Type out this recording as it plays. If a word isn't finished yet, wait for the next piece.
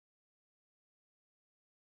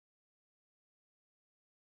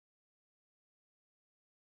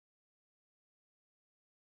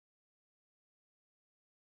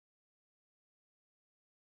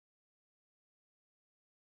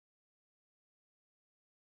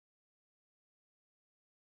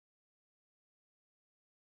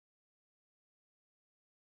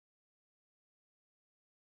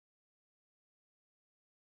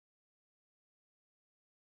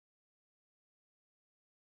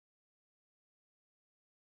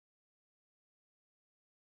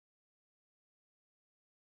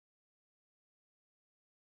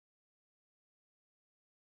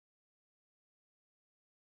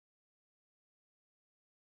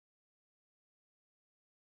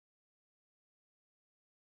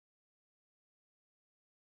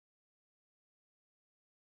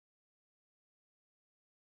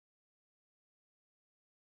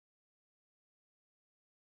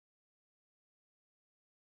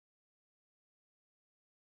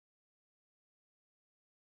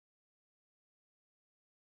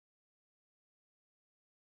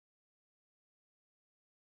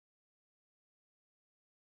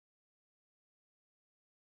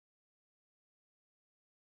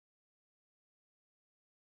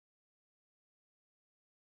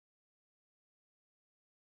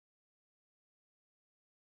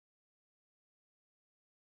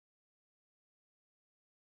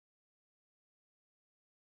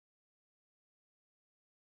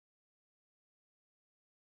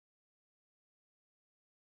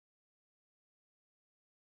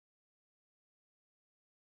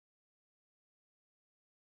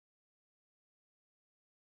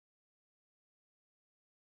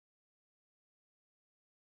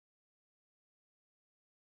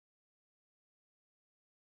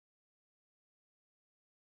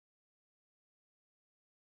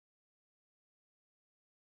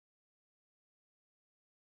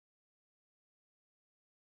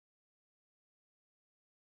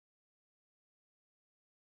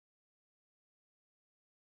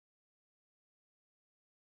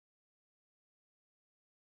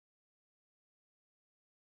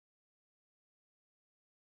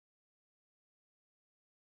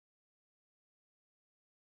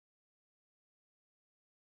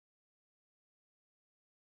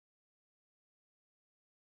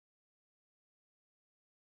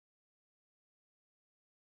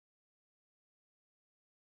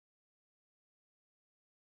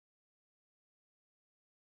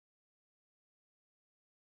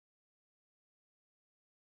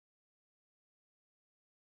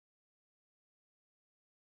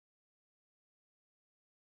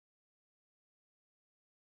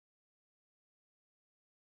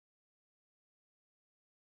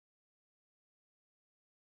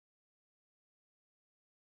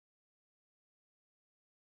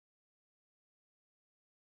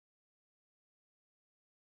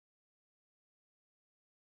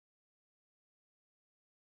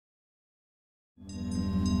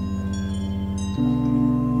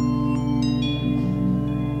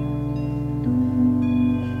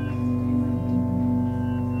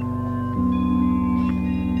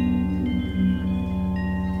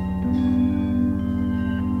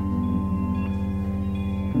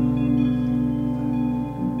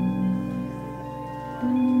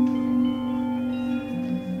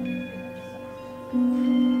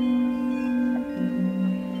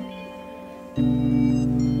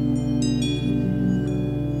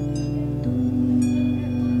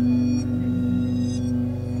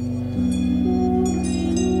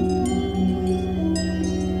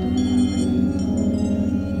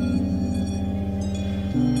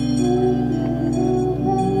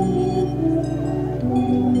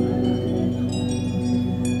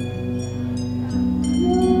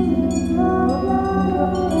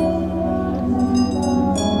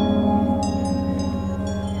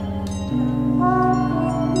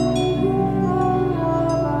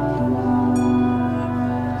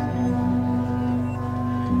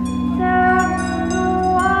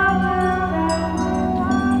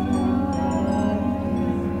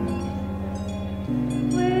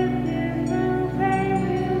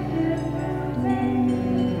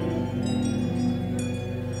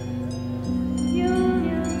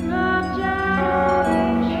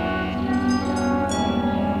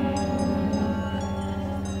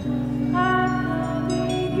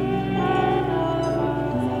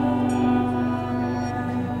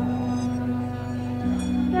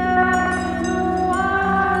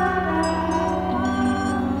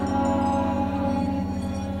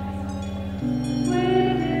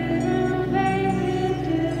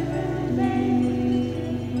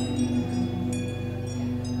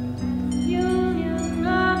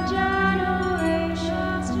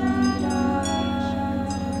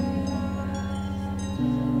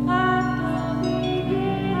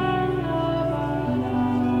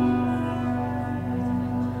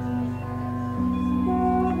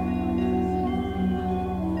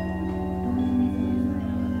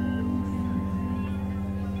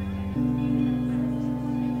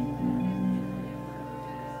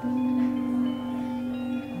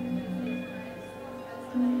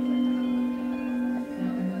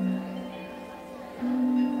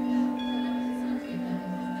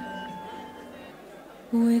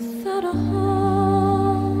Without a home,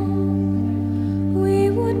 we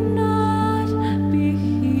would not be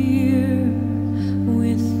here.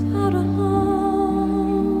 Without a home,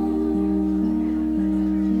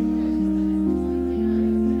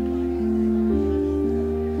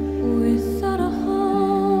 without a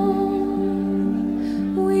home,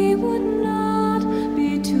 we would not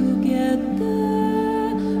be together.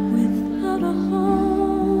 Without a home.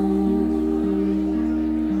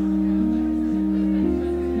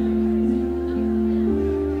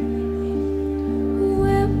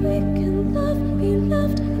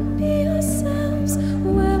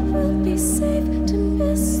 Safe to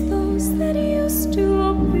miss those that used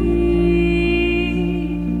to be,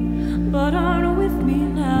 but aren't with me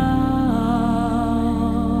now.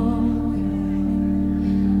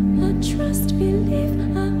 A trust, belief,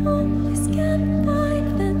 I always can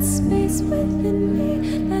find that space within me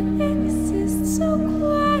that exists so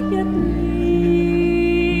quietly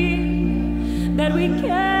that we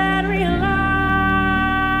can't realize.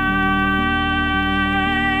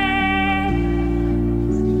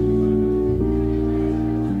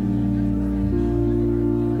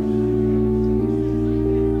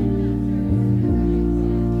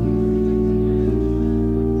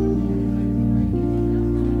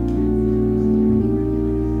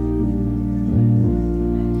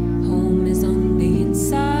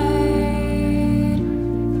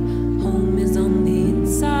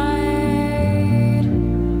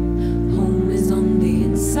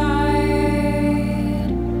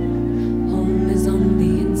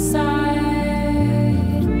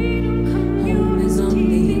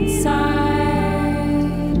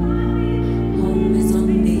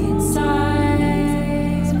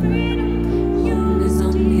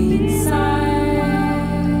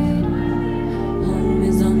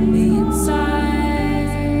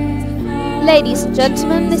 Ladies and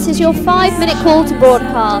gentlemen, this is your 5-minute call to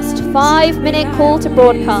broadcast. 5-minute call to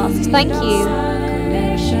broadcast. Thank you.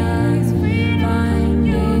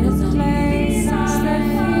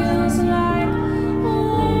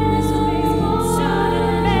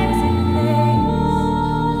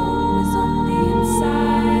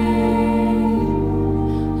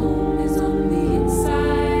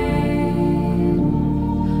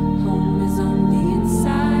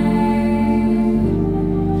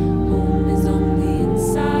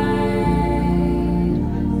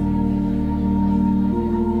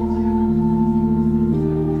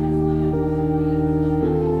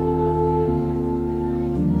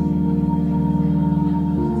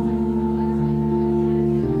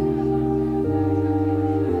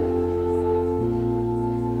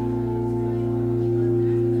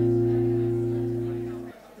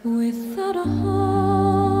 Without a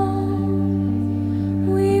home,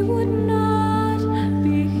 we would not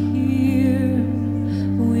be here.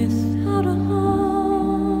 Without a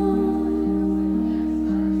home,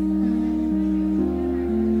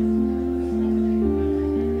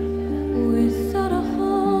 without a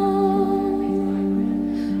home,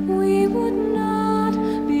 we would not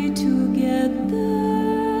be together.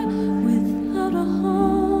 Without a home.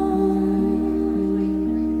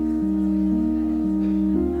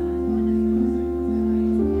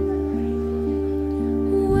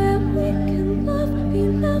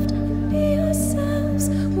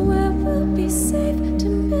 Safe to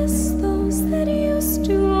miss those that used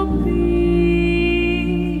to be.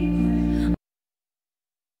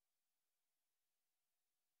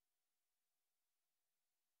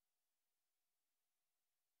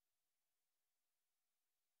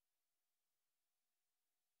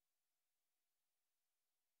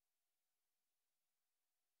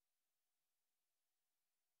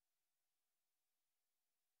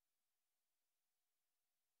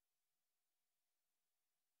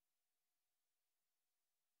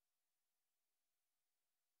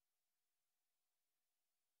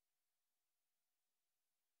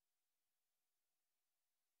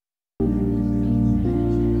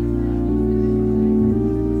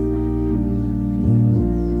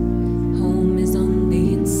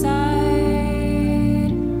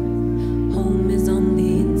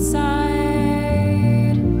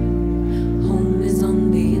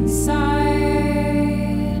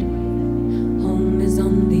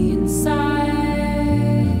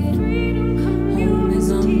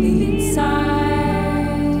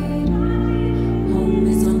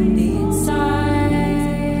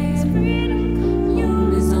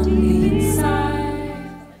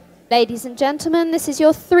 Ladies and gentlemen, this is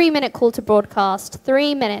your 3-minute call to broadcast.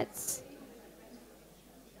 3 minutes.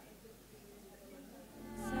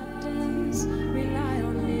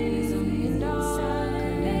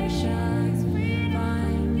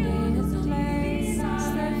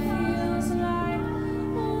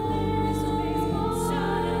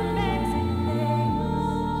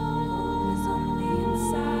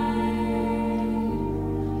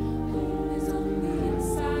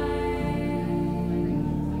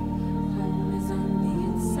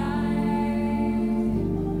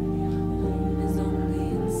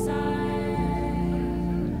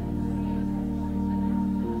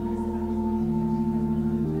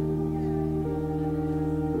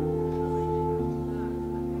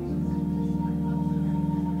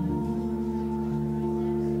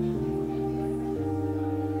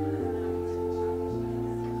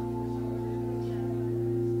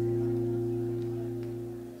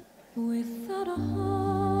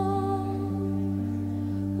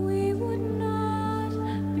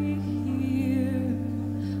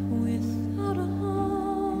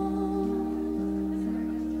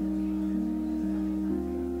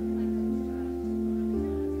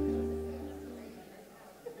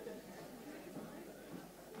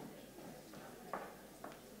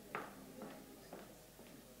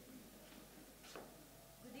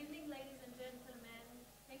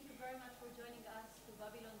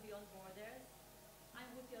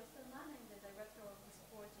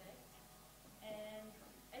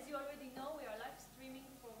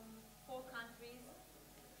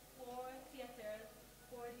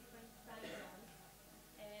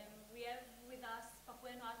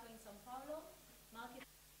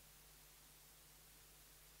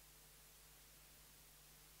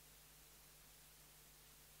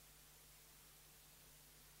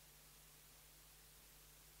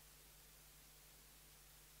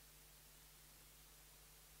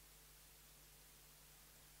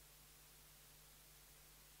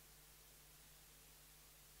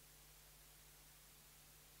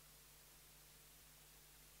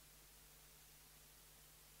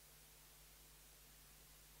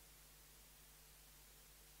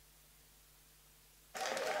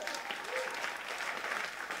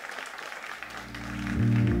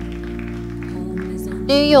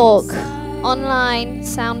 New York, online,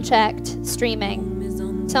 sound-checked, streaming.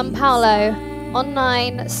 São Paulo,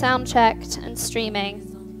 online, sound-checked and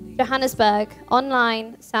streaming. Johannesburg,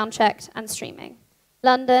 online, sound-checked and streaming.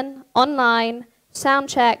 London, online,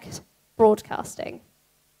 sound-checked, broadcasting.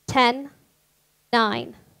 10,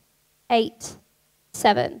 9, 8,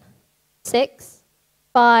 7, 6,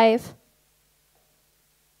 5,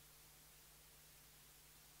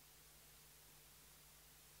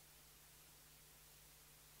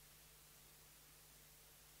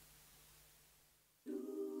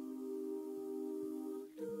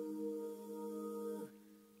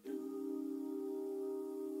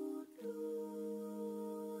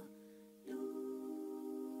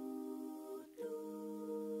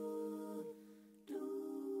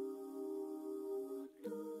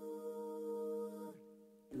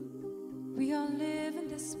 We all live in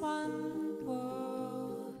this one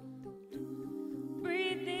world,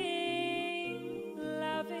 breathing,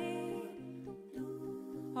 loving.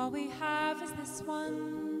 All we have is this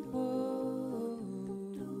one world.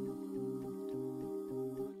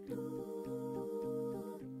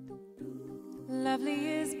 Lovely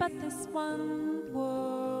is but this one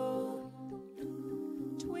world,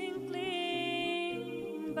 twinkling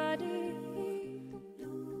buddy,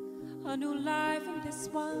 a new life in this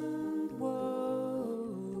one world.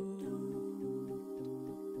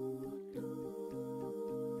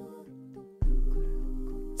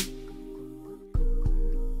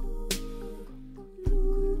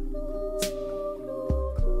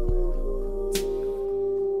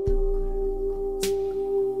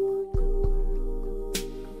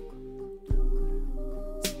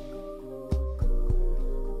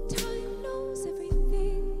 Time knows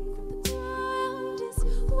everything. The ground is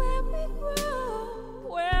where we grow,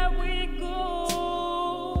 where we go.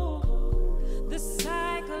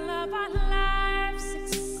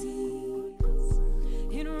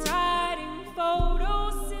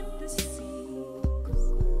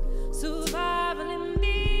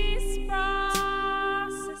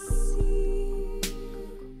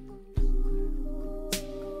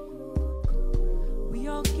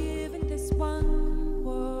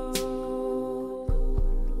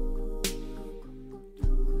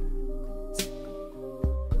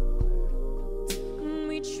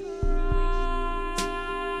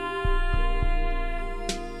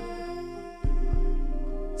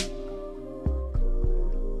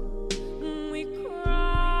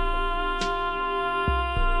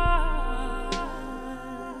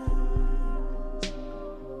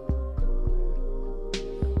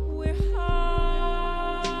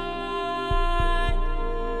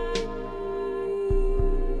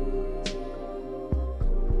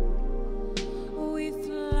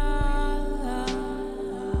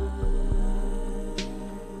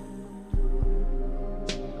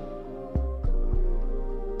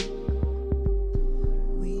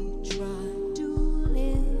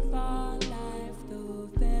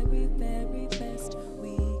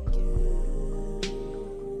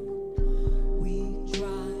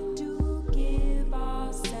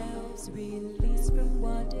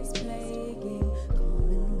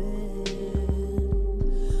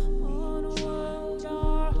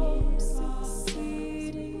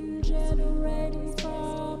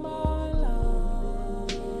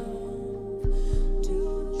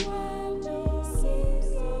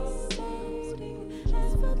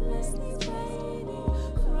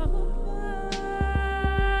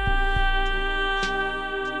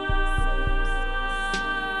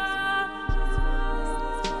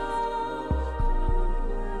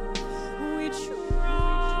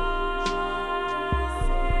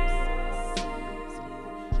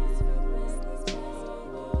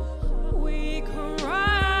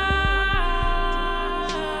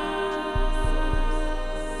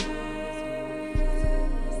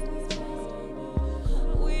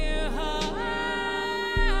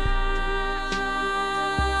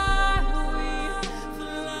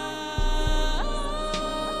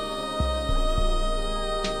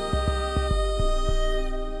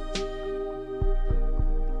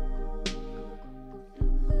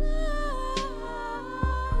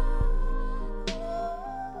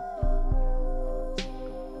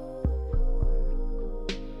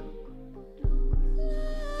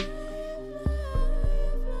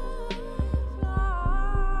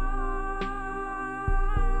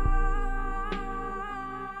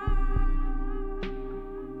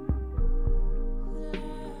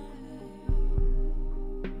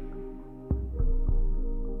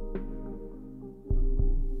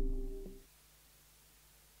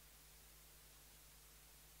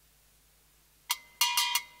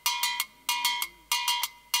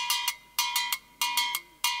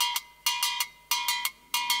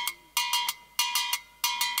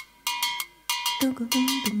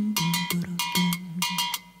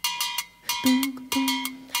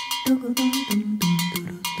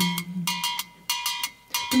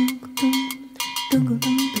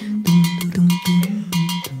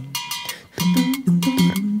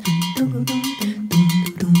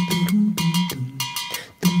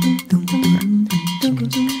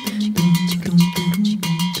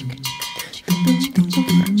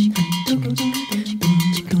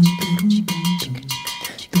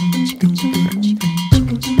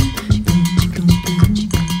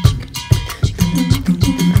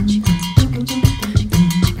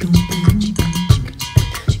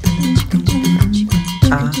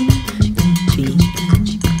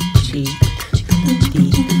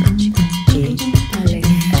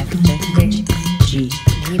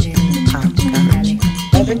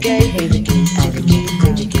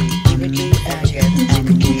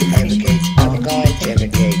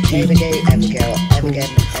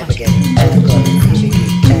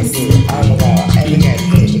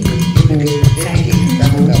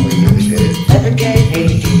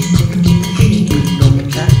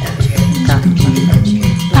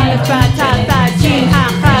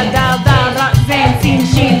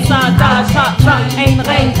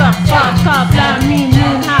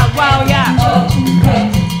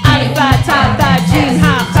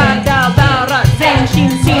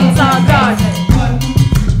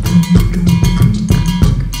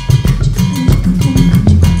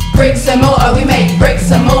 Bricks and mortar, we make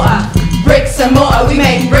bricks and mortar. Bricks and mortar, we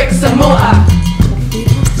make bricks and mortar.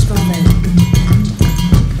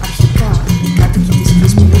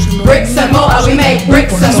 Bricks and mortar, we make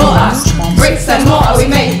bricks and mortar. Bricks and mortar, we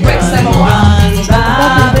make bricks and mortar.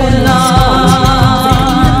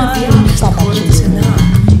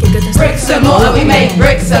 Bricks and mortar, we make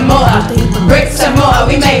bricks and mortar. Bricks and mortar,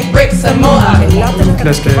 we make bricks and mortar.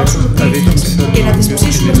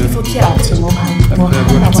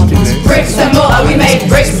 Bricks and mortar, we make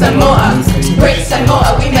bricks and mortar. Bricks and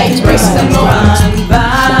mortar, we make bricks and mortar.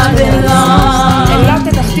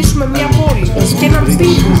 Ελάτε να χτίσουμε μια πόλη και έναν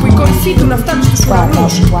δίχτυ που η κορυφή του να φτάνει στους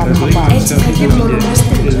ουρανούς. Έτσι θα γίνουμε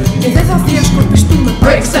ονομαστοί και δεν θα διασκορπιστούμε.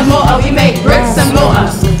 Bricks and mortar, we make bricks and mortar.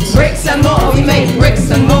 Bricks and mortar, we make bricks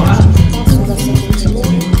and mortar.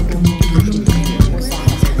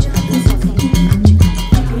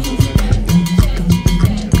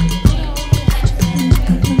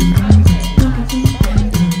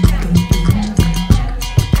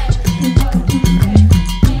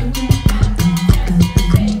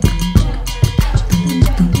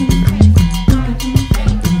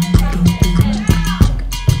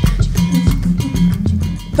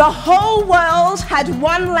 The whole world had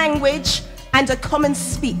one language and a common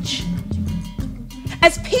speech.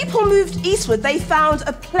 As people moved eastward, they found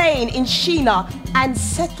a plain in China and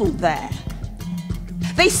settled there.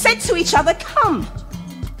 They said to each other, "Come,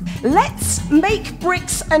 let's make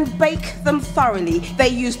bricks and bake them thoroughly."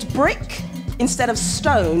 They used brick instead of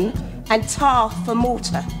stone and tar for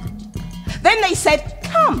mortar. Then they said,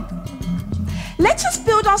 "Come, let us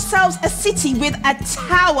build ourselves a city with a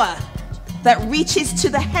tower that reaches to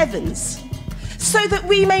the heavens, so that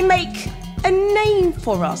we may make a name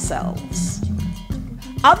for ourselves.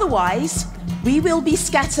 Otherwise, we will be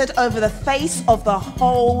scattered over the face of the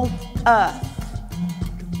whole earth."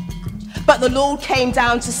 But the Lord came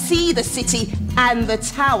down to see the city and the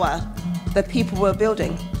tower the people were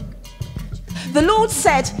building. The Lord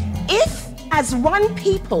said, "If, as one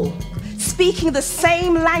people, speaking the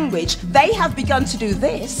same language, they have begun to do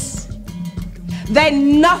this, then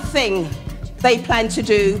nothing they plan to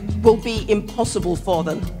do will be impossible for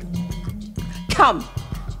them. Come,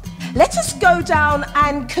 let us go down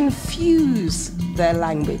and confuse their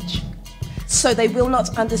language, so they will not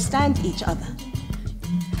understand each other."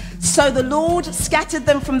 So the Lord scattered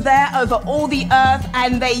them from there over all the earth,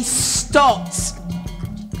 and they stopped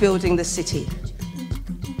building the city.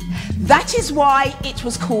 That is why it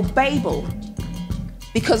was called Babel,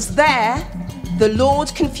 because there the Lord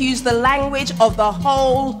confused the language of the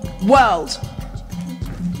whole world.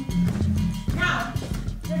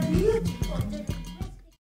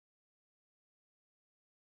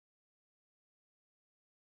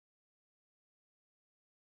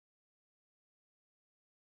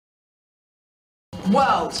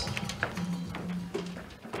 World.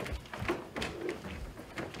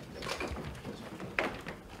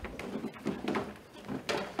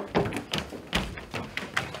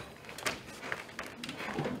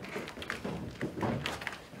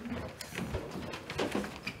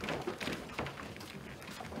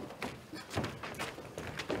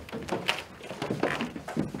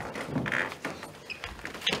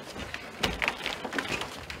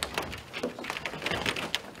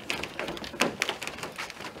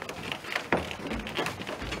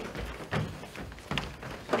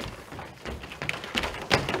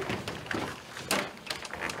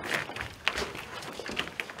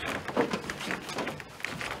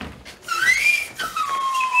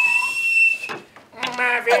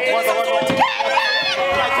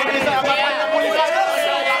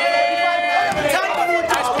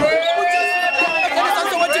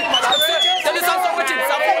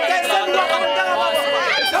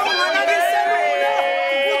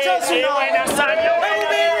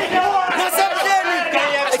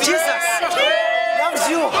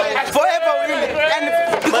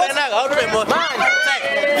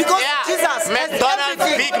 Because Jesus, McDonald's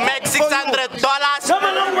Big Mac $600.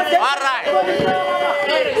 All right.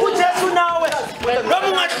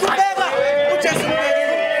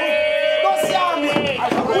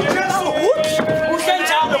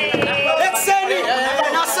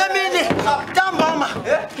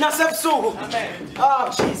 Oh,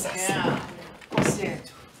 Jesus.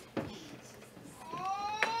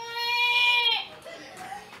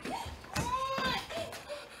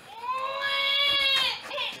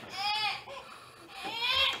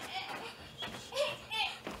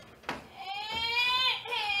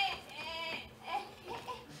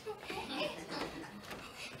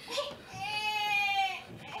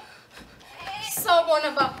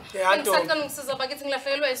 Sawubona baba. Ngisacela ngisiza bakithi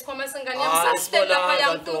ngilahlekelwe isikhwama sengane yami sasitela lapha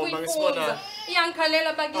yangifuna ukuyifunza.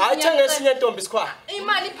 Iyangikhalela bakithi. Hayi thenge esinye ntombi isikhwama.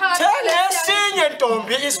 Imali phakathi. Thenge esinye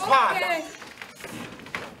ntombi isikhwama.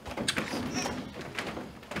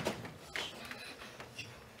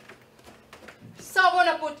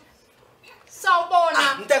 Sawubona bhuti.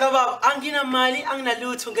 Sawubona. Mntaka baba, anginamali,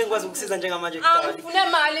 anginalutho ngeke ngikwazi ukusiza njengamanje kudala. Angifune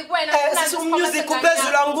imali kuwena. Music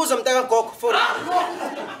uphezulu angikuzwa mntaka gogo for.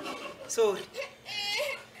 Sorry.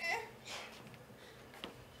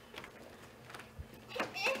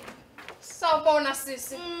 Sawubona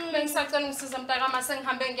sisi. Bengisacela ngisiza mntaka mase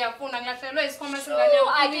ngihambe ngiyafuna ngilahlelwe isikhwama sengane yami.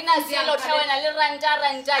 Akinazilo thawena liranta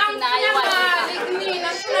kinayo wena.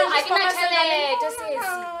 Akinathelete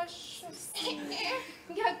sisi.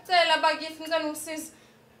 Ngiyacela bakithi ngicela ungisize.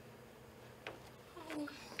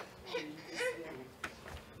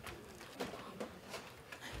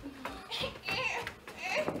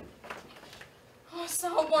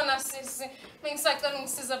 Sawubona sisi. Bengisacela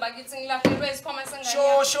ungisiza bakithi ngilahlelwe isikhwama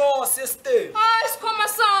sengane. Sure sister. Hayi isikhwama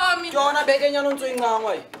sami. Yona beke nyana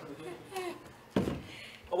untswingangwa yi.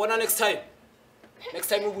 Wabona next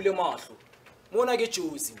time ubule mahlo. Mona ke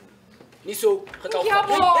Josi. Niso khetla.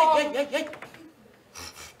 Hey.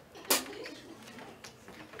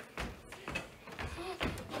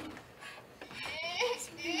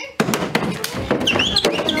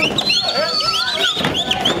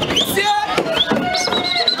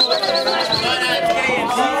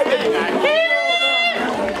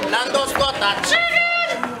 Nando's got that.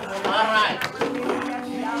 All right.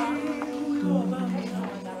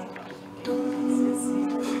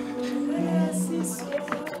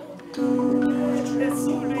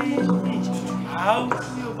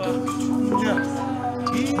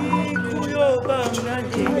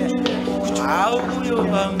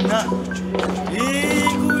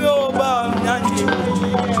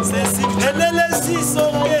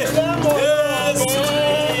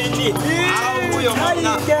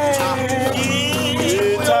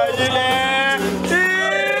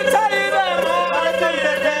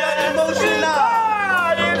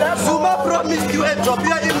 Zuma promised you a job.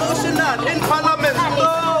 You are emotional in Parliament.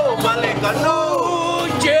 No, Maleka, no.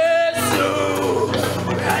 Jesus.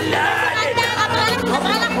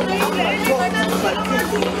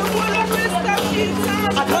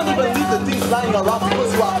 I can't even leave the things lying around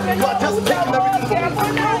because you are just taking everything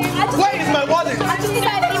from me. Where is my wallet? I just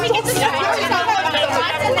decided let me get this right. And then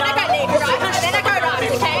I got labor, right? And then I got off,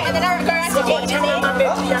 okay? And then I go out to date.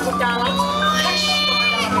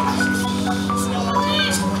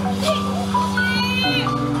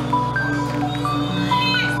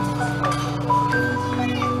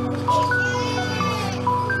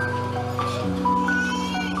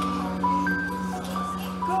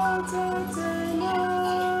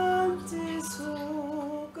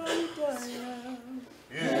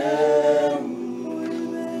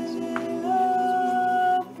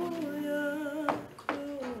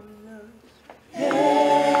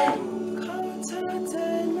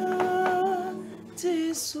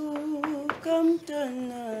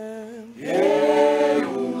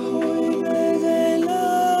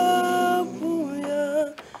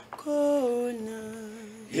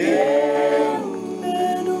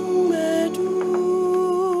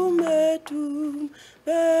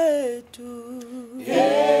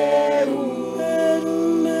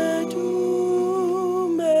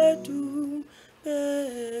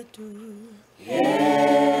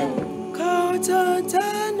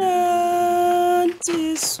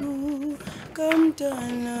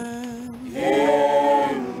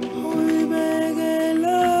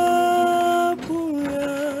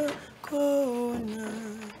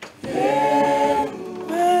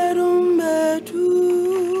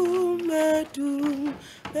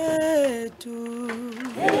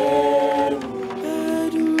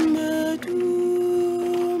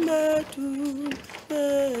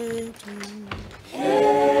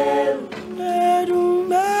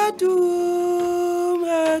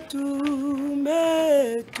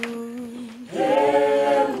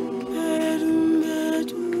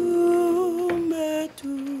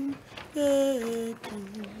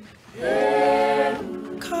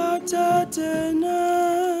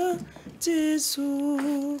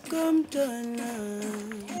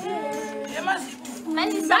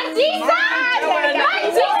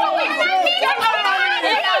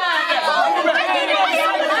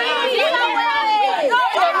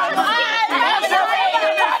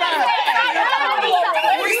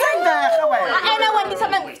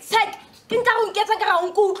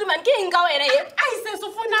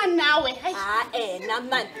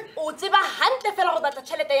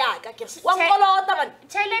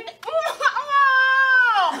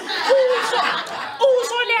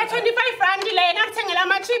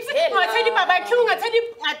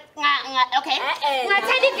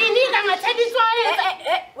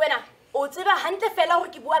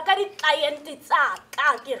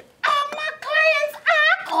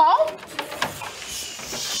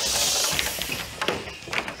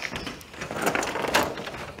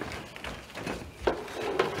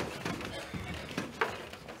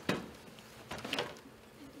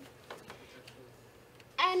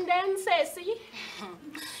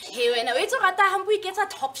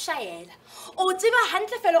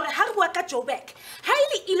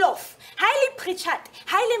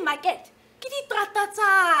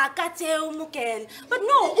 But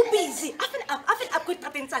no, busy.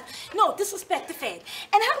 No, disrespect the Fed.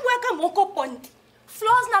 And how work a moko point?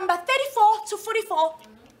 Floors number 34 to 44.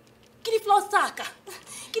 Kidi floor saka.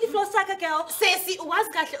 Kidi floor saka girl. Sesi was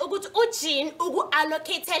kahle ukuthi uJean uku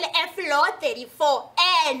allocate a floor 34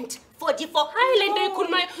 and 44. Hayi lento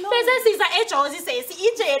ekhulumayo. Bese siza eJozi sesi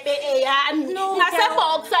ijebe eyami. Ngase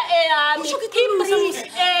boxer eyami. Imbrief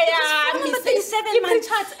eyami. 37 man.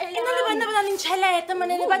 Enale bana bana nchelete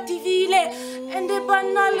manene ba divile. Ende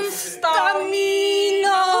bana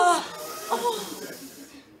listamina.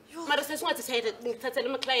 Mara sesungathi ngithathele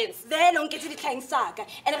ama clients. Then on get to the client saga.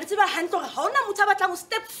 And I remember hand on how na mutha batla go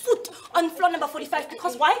step foot on floor number 45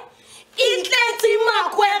 because why? Intleti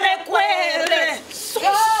makwere kwere.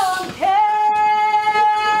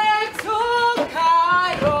 To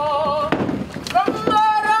Cairo from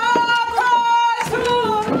Morocco to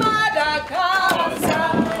Madagascar.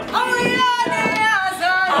 Oh yeah,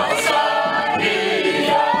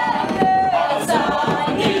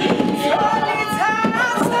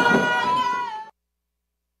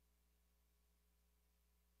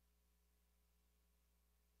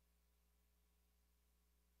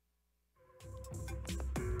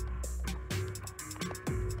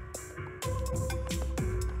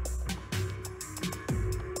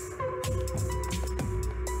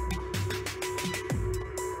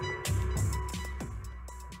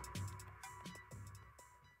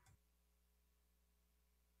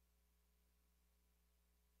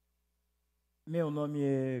 Meu nome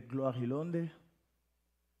é Glória Ilonde,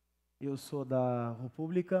 eu sou da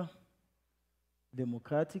República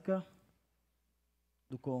Democrática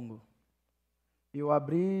do Congo. Eu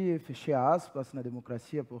abri e fechei aspas na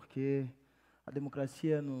democracia porque a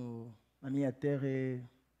democracia na minha terra é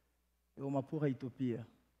uma pura utopia.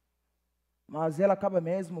 Mas ela acaba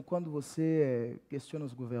mesmo quando você questiona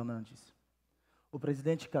os governantes. O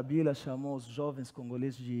presidente Kabila chamou os jovens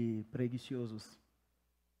congoleses de preguiçosos.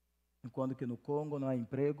 Enquanto que no Congo não há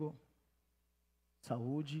emprego,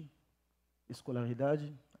 saúde,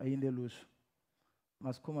 escolaridade, ainda é luxo.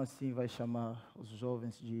 Mas como assim vai chamar os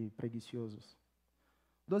jovens de preguiçosos?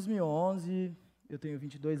 2011, eu tenho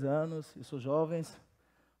 22 anos, eu sou jovem,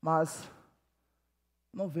 mas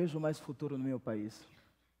não vejo mais futuro no meu país.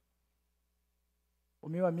 O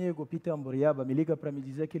meu amigo Pedro me liga para me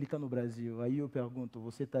dizer que ele está no Brasil. Aí eu pergunto,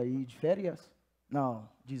 você está aí de férias? Não,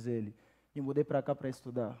 diz ele. Me mudei para cá para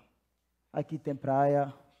estudar. Aqui tem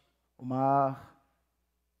praia, o mar,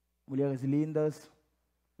 mulheres lindas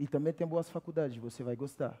e também tem boas faculdades, você vai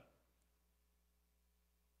gostar.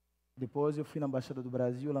 Depois eu fui na Embaixada do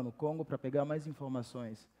Brasil, lá no Congo, para pegar mais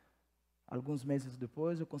informações. Alguns meses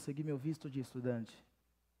depois eu consegui meu visto de estudante.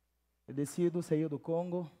 Eu decido sair do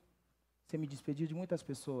Congo sem me despedir de muitas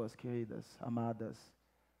pessoas queridas, amadas,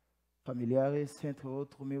 familiares, entre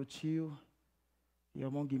outros, meu tio e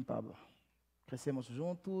irmão Gimpaba. Crescemos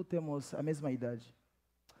juntos, temos a mesma idade.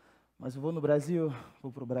 Mas eu vou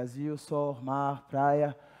para o Brasil, sol, mar,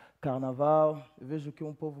 praia, carnaval. Eu vejo que é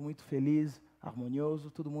um povo muito feliz, harmonioso,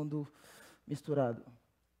 todo mundo misturado.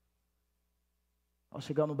 Ao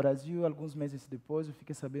chegar no Brasil, alguns meses depois, eu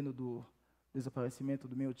fiquei sabendo do desaparecimento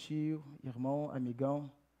do meu tio, irmão, amigão,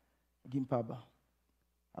 Gimpaba.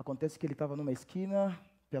 Acontece que ele estava numa esquina,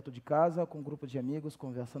 perto de casa, com um grupo de amigos,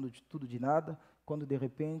 conversando de tudo de nada, quando, de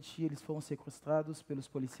repente, eles foram sequestrados pelos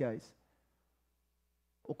policiais.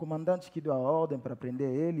 O comandante que deu a ordem para prender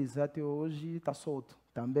eles, até hoje, está solto.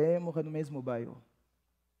 Também morreu no mesmo bairro.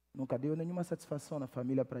 Nunca deu nenhuma satisfação na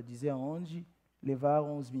família para dizer aonde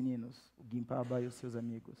levaram os meninos, o Gimpaba e os seus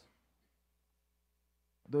amigos.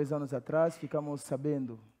 2 anos atrás, ficamos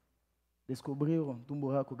sabendo, descobriram de um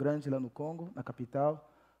buraco grande lá no Congo, na capital,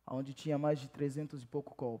 onde tinha mais de 300 e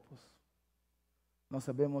poucos corpos. Não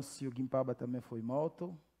sabemos se o Gimpaba também foi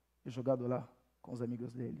morto e jogado lá com os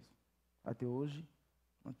amigos deles. Até hoje,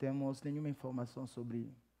 não temos nenhuma informação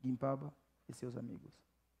sobre Gimpaba e seus amigos.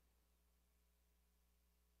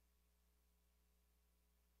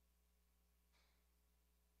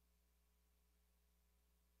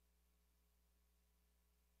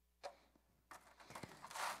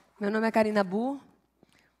 Meu nome é Karina Bu.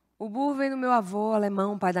 O Bu vem do meu avô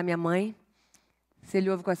alemão, pai da minha mãe. Se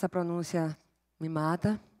ele ouve com essa pronúncia, me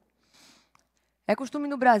mata. É costume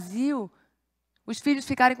no Brasil os filhos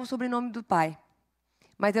ficarem com o sobrenome do pai.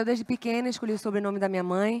 Mas eu, desde pequena, escolhi o sobrenome da minha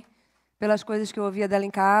mãe pelas coisas que eu ouvia dela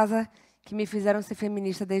em casa, que me fizeram ser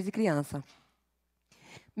feminista desde criança.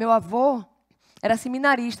 Meu avô era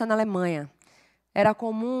seminarista na Alemanha. Era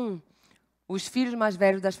comum os filhos mais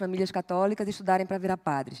velhos das famílias católicas estudarem para virar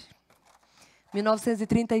padres.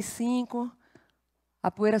 1935,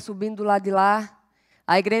 a poeira subindo do lado de lá,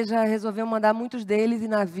 a igreja resolveu mandar muitos deles em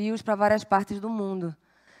navios para várias partes do mundo.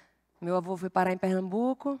 Meu avô foi parar em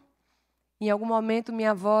Pernambuco. Em algum momento,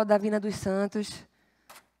 minha avó, Davina dos Santos,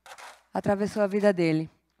 atravessou a vida dele.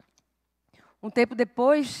 Um tempo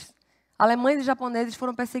depois, alemães e japoneses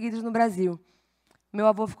foram perseguidos no Brasil. Meu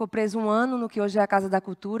avô ficou preso 1 ano no que hoje é a Casa da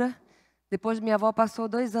Cultura. Depois, minha avó passou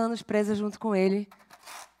 2 anos presa junto com ele,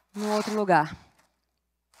 num outro lugar.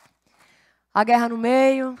 A guerra no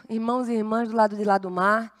meio, irmãos e irmãs do lado de lá do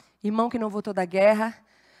mar, irmão que não voltou da guerra.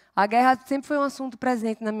 A guerra sempre foi um assunto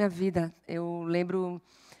presente na minha vida. Eu lembro,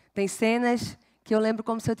 tem cenas que eu lembro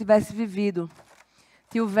como se eu tivesse vivido.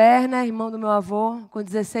 Tio Werner, irmão do meu avô, com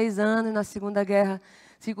 16 anos, na Segunda Guerra,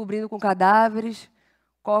 se cobrindo com cadáveres,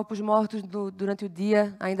 corpos mortos durante o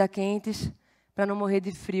dia, ainda quentes, para não morrer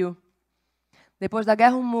de frio. Depois da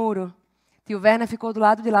guerra, um muro. Tio Werner ficou do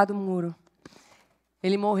lado de lá do muro.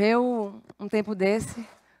 Ele morreu um tempo desse,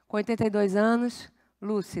 com 82 anos,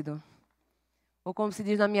 lúcido. Ou como se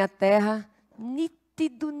diz na minha terra,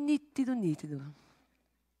 nítido, nítido, nítido.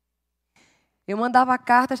 Eu mandava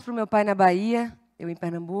cartas para o meu pai na Bahia, eu em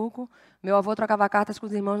Pernambuco. Meu avô trocava cartas com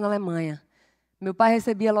os irmãos na Alemanha. Meu pai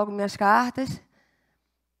recebia logo minhas cartas.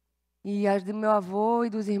 E as do meu avô e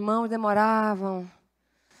dos irmãos demoravam.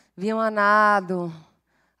 Vinham a nado,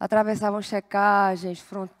 atravessavam checagens,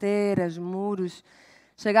 fronteiras, muros.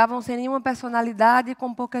 Chegavam sem nenhuma personalidade e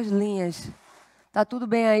com poucas linhas. Tá tudo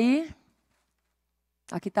bem aí?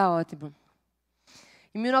 Aqui tá ótimo.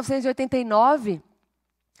 Em 1989,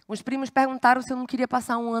 os primos perguntaram se eu não queria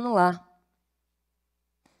passar 1 ano lá.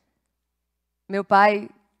 Meu pai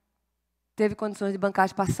teve condições de bancar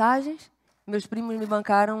as passagens, meus primos me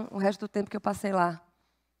bancaram o resto do tempo que eu passei lá.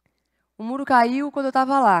 O muro caiu quando eu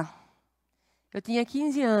estava lá. Eu tinha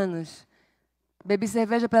 15 anos, bebi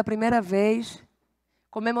cerveja pela primeira vez,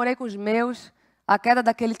 comemorei com os meus a queda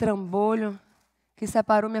daquele trambolho que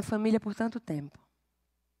separou minha família por tanto tempo.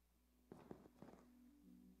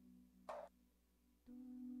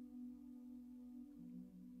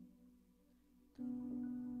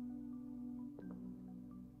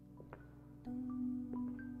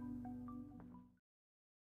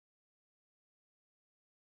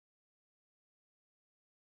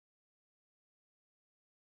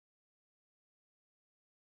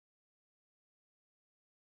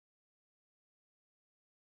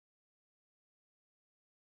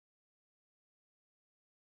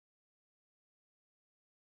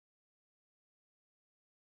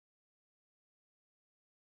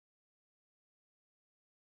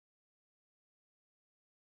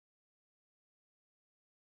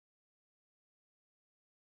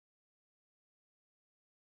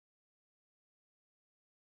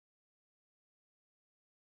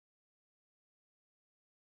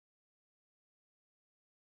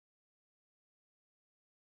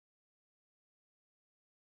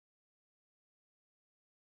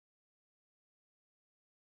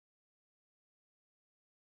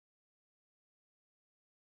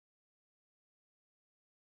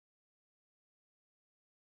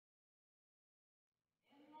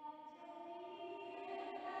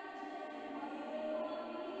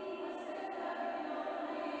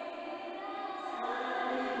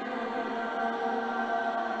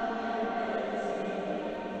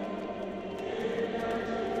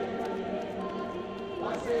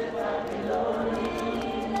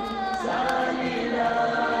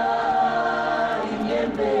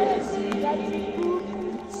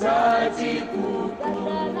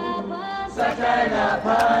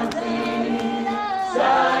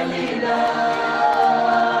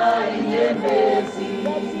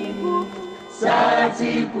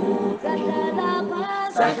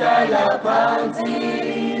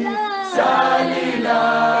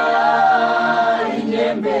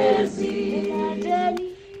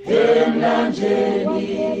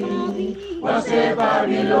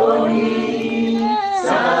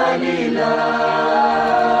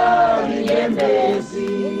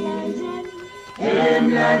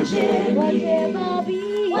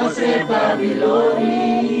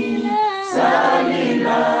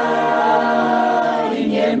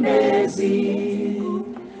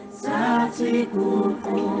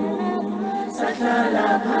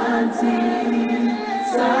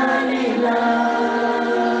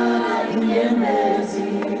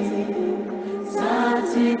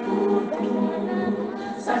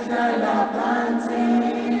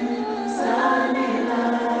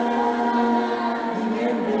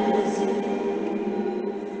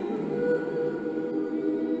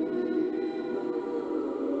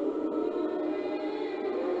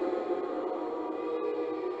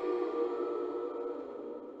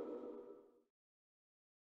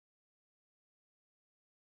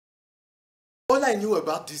 All I knew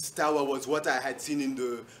about this tower was what I had seen in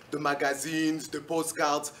the magazines, the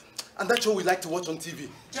postcards, and that show we like to watch on TV.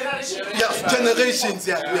 Generations. Yes, Generations,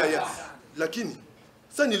 yeah. Lakini,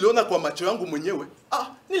 sa niliona kwa macho yangu mwenyewe,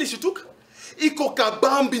 nilishituka. Iko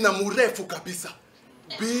kabambi na murefu kabisa.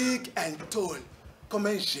 Big and tall, comme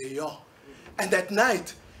un géant. And at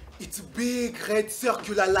night, its big red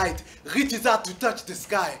circular light reaches out to touch the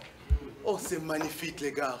sky. Oh, c'est magnifique,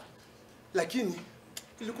 les gars. Lakini,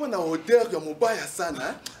 ilikuwa na odeur ya mubaya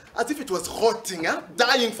sana, as if it was rotting,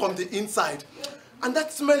 dying from the inside. And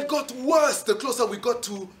that smell got worse the closer we got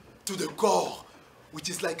to the core, which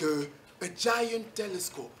is like a giant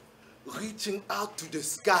telescope reaching out to the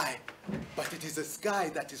sky, but it is the sky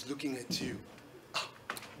that is looking at you.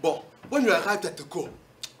 Bon, when we arrived at the core,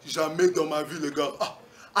 jamais dans ma vie, les gars,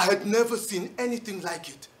 I had never seen anything like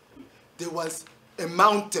it. There was a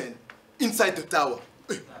mountain inside the tower.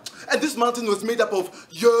 And this mountain was made up of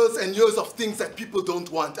years and years of things that people don't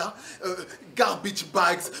want. Garbage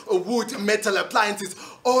bags, wood, metal appliances,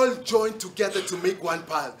 all joined together to make one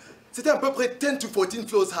pile. C'était à peu près 10 to 14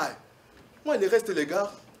 floors high. Moi, les restes, les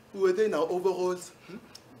gars, we were there in our overalls,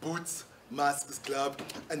 boots, masks, gloves,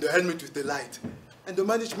 and the helmet with the light. And the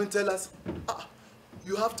management tell us,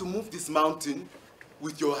 you have to move this mountain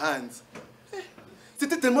with your hands.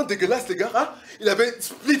 C'était tellement dégueulasse, les gars. Il avait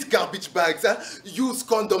split garbage bags, used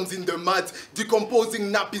condoms in the mud,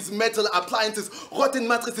 decomposing nappies, metal appliances, rotten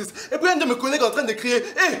mattresses. Et puis un de mes collègues en train de crier,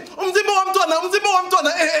 hey, on me dit bon,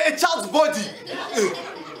 a child's body.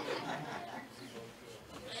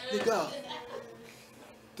 Les gars,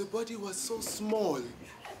 the body was so small,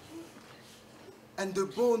 and the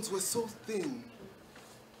bones were so thin,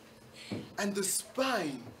 and the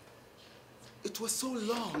spine, it was so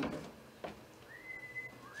long.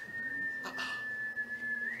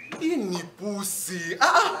 Une poussi.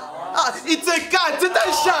 It's a cat, c'est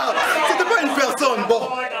un chat. C'était pas une personne. Bon,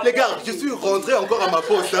 les gars, je suis rentré encore à ma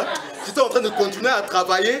poste. J'étais en train de continuer à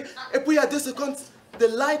travailler. Et puis, il y a 2 secondes, the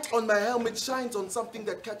light on my helmet shines on something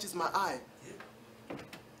that catches my eye.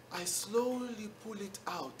 I slowly pull it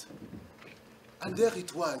out. And there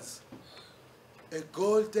it was. A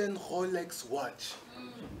golden Rolex watch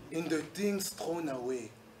in the things thrown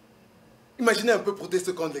away. Imaginez un peu pour 2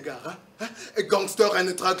 secondes, les gars. A gangster and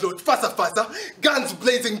a drug lord face à face. Guns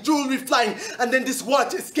blazing, jewelry flying, and then this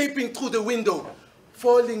watch escaping through the window,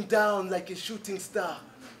 falling down like a shooting star,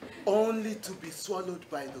 only to be swallowed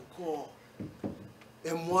by the core.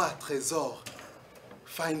 Et moi, trésor,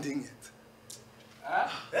 finding it.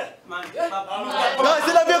 No,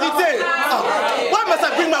 c'est la vérité. Why must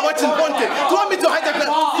I bring my watch in Ponte? Do you want me to hide the blood?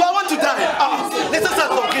 Do I want to die? Laissez ça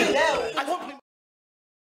tranquille.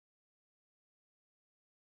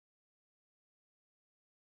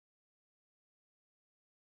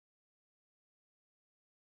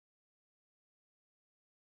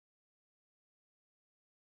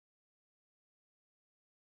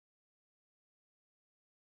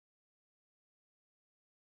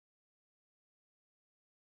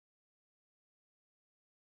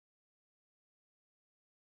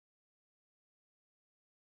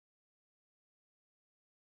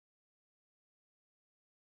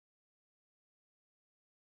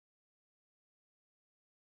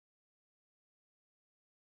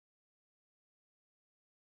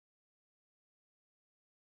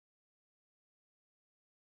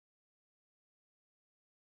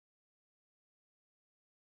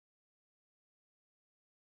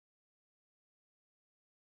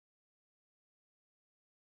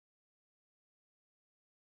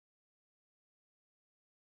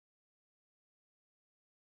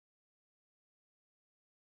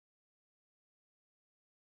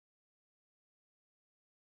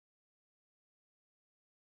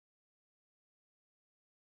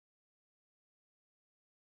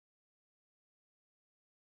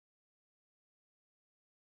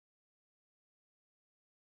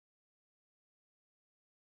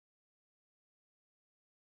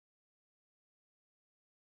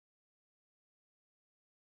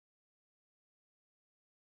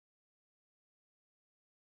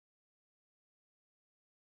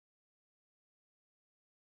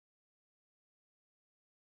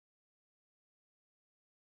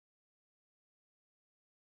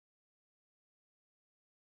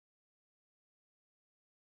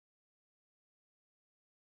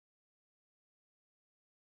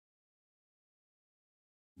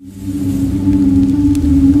 Look,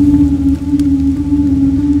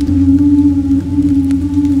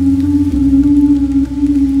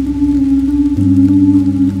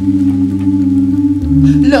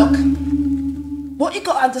 what you've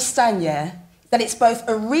got to understand, yeah, that it's both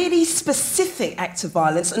a really specific act of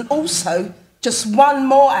violence and also just one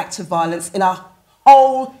more act of violence in our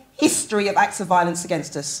whole history of acts of violence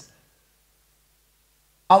against us.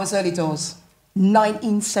 I was early doors,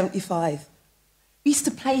 1975. We used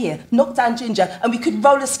to play here, knock down ginger, and we could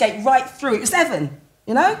roller skate right through. It was heaven,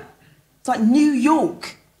 you know? It's like New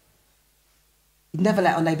York. We'd never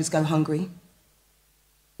let our neighbours go hungry.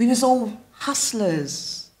 We was all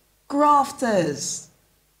hustlers, grafters.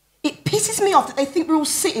 It pisses me off that they think we're all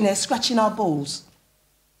sitting there scratching our balls.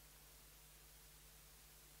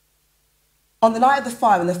 On the night of the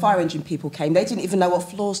fire, when the fire engine people came, they didn't even know what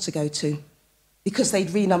floors to go to because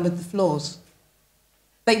they'd renumbered the floors.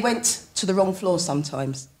 They went to the wrong floor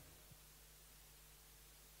sometimes.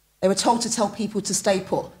 They were told to tell people to stay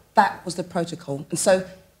put. That was the protocol. And so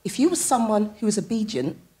if you were someone who was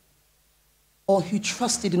obedient or who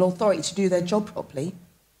trusted in authority to do their job properly,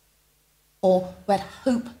 or who had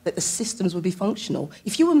hope that the systems would be functional,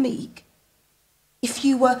 if you were meek, if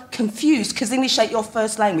you were confused because English ain't your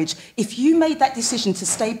first language, if you made that decision to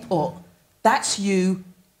stay put, that's you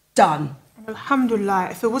done. Alhamdulillah,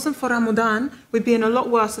 if it wasn't for Ramadan, we'd be in a lot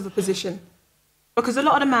worse of a position. Because a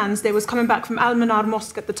lot of the mans, they was coming back from Al-Manar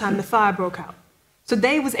Mosque at the time the fire broke out. So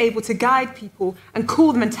they was able to guide people and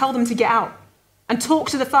call them and tell them to get out and talk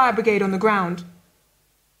to the fire brigade on the ground.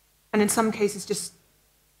 And in some cases, just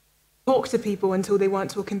talk to people until they weren't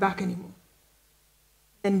talking back anymore.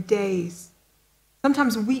 Then days,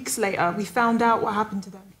 sometimes weeks later, we found out what happened to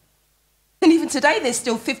them. And even today, there's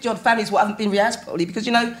still 50-odd families who haven't been rehoused properly because,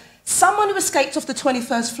 you know, someone who escaped off the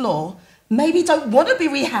 21st floor maybe don't want to be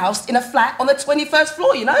rehoused in a flat on the 21st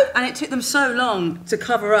floor, you know? And it took them so long to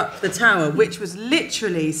cover up the tower, which was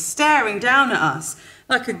literally staring down at us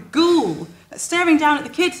like a ghoul, staring down at the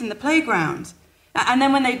kids in the playground. And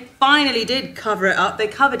then when they finally did cover it up, they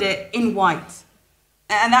covered it in white.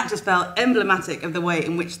 And that just felt emblematic of the way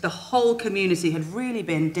in which the whole community had really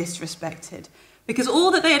been disrespected. Because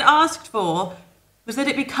all that they had asked for was that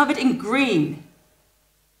it be covered in green.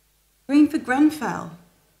 Green for Grenfell.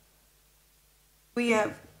 We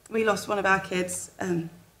lost one of our kids,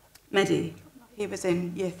 Mehdi. He was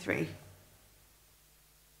in year 3.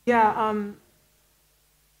 Yeah,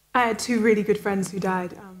 I had 2 really good friends who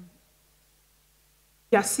died.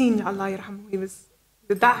 Yasin, Allah yarhamu, he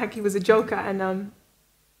was a joker, and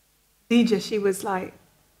Dija, she was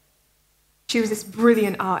this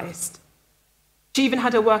brilliant artist. She even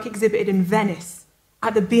had her work exhibited in Venice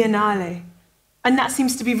at the Biennale. And that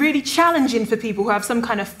seems to be really challenging for people who have some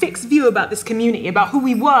kind of fixed view about this community, about who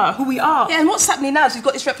we were, who we are. Yeah, and what's happening now is we've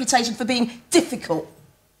got this reputation for being difficult,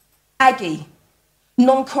 aggy,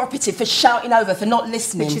 non-cooperative, for shouting over, for not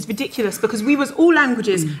listening. Which is ridiculous, because we was all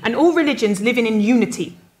languages and all religions living in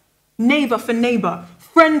unity. Neighbour for neighbour,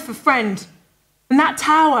 friend for friend. And that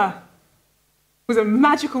tower was a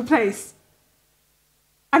magical place.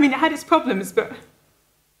 I mean, it had its problems, but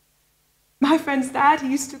my friend's dad, he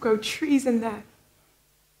used to grow trees in there.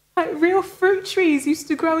 Like real fruit trees used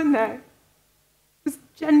to grow in there. It was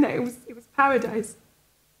Jannah, it was paradise.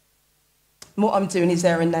 And what I'm doing is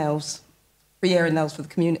airing nails. Free airing nails for the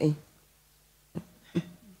community.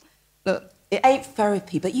 Look, it ain't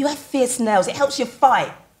therapy, but you have fierce nails. It helps you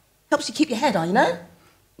fight. Helps you keep your head on, you know?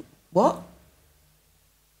 What?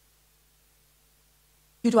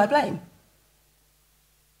 Who do I blame?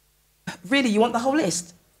 Really, you want the whole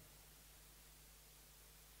list?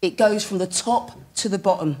 It goes from the top to the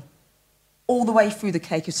bottom, all the way through the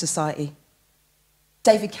cake of society.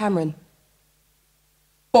 David Cameron,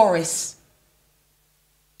 Boris,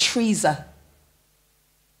 Teresa,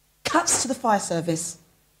 cuts to the fire service,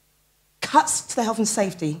 cuts to the health and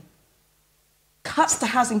safety, cuts to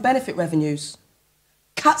housing benefit revenues,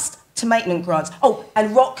 cuts to maintenance grants. Oh,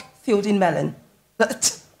 and rock fielding melon.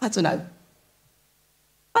 I don't know.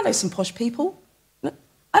 I know some posh people.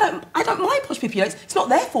 I don't mind posh people, you know. It's not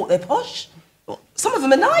their fault they're posh. Some of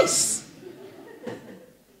them are nice.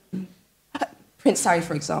 Prince Harry,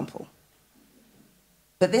 for example.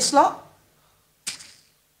 But this lot?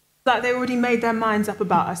 Like they already made their minds up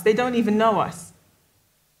about us. They don't even know us.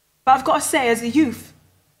 But I've got to say, as a youth,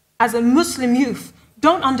 as a Muslim youth,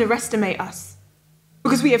 don't underestimate us.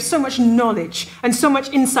 Because we have so much knowledge and so much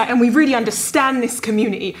insight, and we really understand this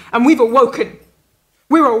community, and we've awoken.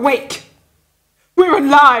 We're awake. We're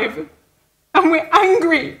alive. And we're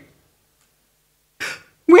angry.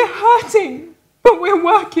 We're hurting, but we're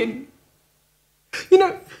working. You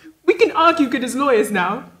know, we can can argue good as lawyers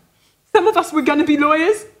now. Some of us were going to be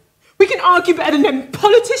lawyers. We can argue better than them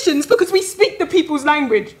politicians because we speak the people's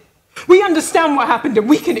language. We understand what happened and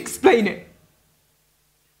we can explain it.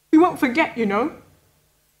 We won't forget, you know.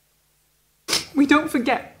 We don't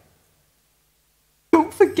forget.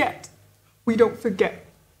 Don't forget. We don't forget.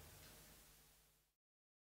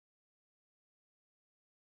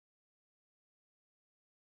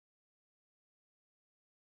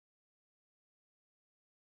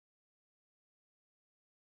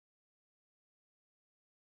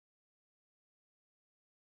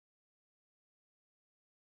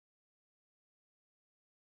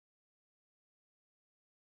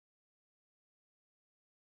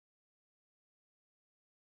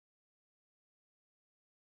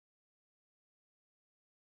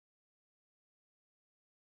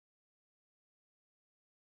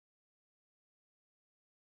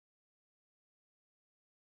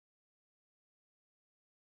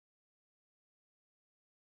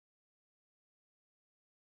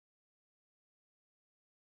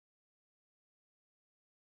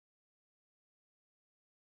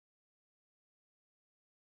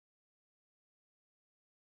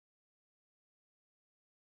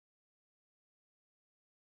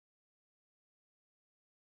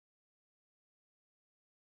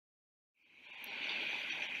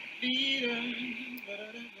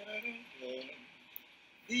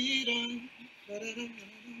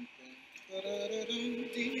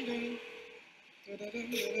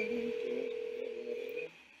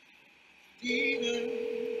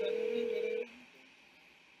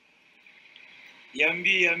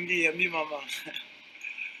 Yambi, mama.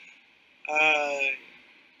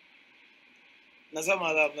 Naza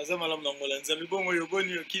malam na ngola nzambi bongo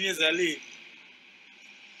yoboni yokini ezali.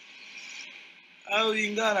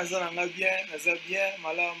 Inga naza bien,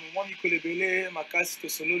 malam, moi mikolo ebele, makasi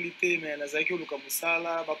tosololi te, mais nazalaki oluka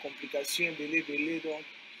mosala, ba complication ebele, donc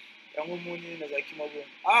yango moni nazalaki mabongo.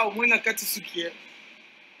 Omoi na kati suki ye.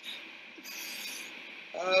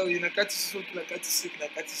 Oui, na kati suki.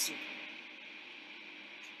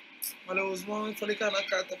 Malheureusement, il fallait qu'on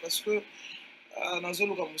akata parce que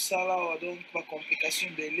nazoluka mosala, donc ba complication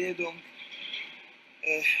ebele, donc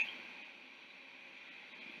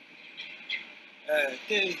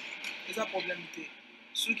eza problème te.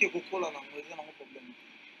 Suki ekokola nango eza nango problème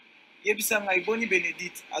te. Yebisa ngai boni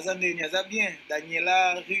Benedict aza ndeni, aza bien.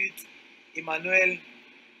 Daniela, Ruth, Emmanuel,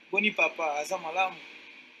 boni papa aza malamu.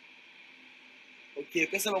 Ok,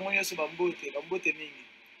 pesa bango nyonso bambote mingi.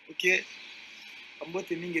 Ok,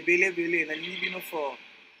 bambote mingi ebele nalingi bino fort.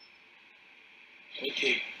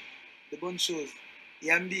 Ok, de bonnes choses.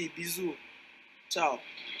 Yambi, bisous. Ciao.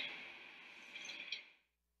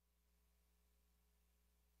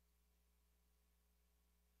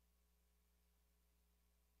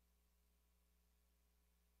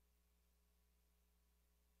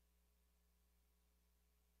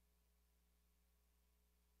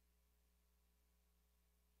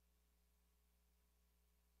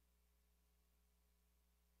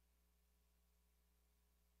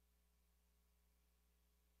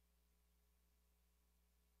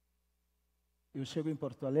 Eu chego em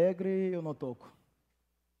Porto Alegre, eu não toco.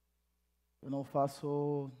 Eu não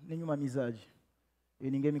faço nenhuma amizade. E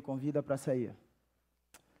ninguém me convida para sair.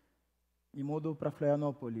 Me mudo para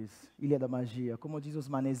Florianópolis, Ilha da Magia. Como diz os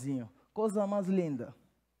manezinhos, coisa mais linda.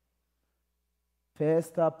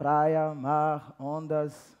 Festa, praia, mar,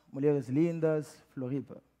 ondas, mulheres lindas,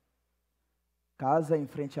 Floripa. Casa em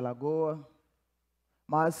frente à lagoa.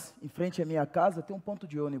 Mas, em frente à minha casa, tem um ponto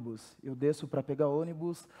de ônibus. Eu desço para pegar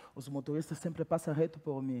ônibus, os motoristas sempre passam reto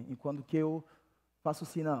por mim, enquanto que eu faço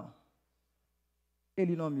sinal.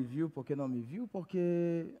 Ele não me viu, porque não me viu,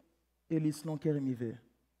 porque eles não querem me ver.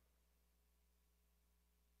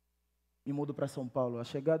 Me mudo para São Paulo. A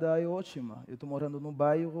chegada é ótima. Eu estou morando num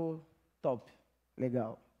bairro top,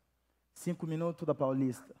 legal. 5 minutos da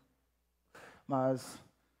Paulista. Mas,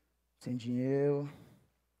 sem dinheiro,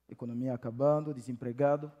 economia acabando,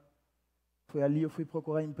 desempregado. Foi ali eu fui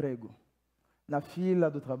procurar emprego. Na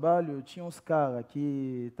fila do trabalho, tinha uns caras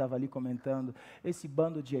que estavam ali comentando: esse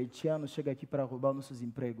bando de haitianos chega aqui para roubar nossos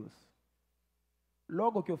empregos.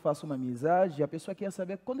 Logo que eu faço uma amizade, a pessoa quer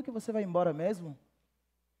saber quando que você vai embora mesmo.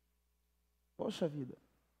 Poxa vida,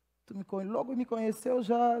 logo me conheceu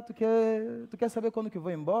já, tu quer saber quando que eu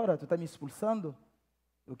vou embora? Tu está me expulsando?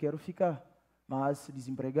 Eu quero ficar, mas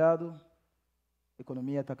desempregado,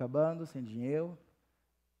 economia está acabando, sem dinheiro.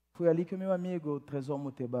 Foi ali que o meu amigo Tresor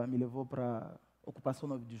Muteba me levou para a Ocupação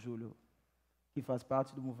 9 de Julho, que faz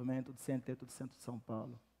parte do movimento do Sem-Teto do Centro de São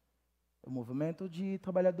Paulo. É um movimento de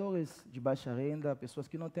trabalhadores de baixa renda, pessoas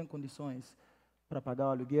que não têm condições para pagar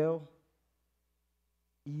o aluguel.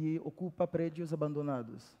 e ocupa prédios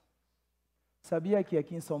abandonados. Sabia que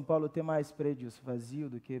aqui em São Paulo tem mais prédios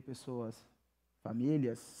vazios do que pessoas,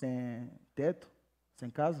 famílias sem teto, sem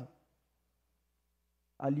casa?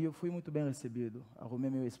 Ali eu fui muito bem recebido.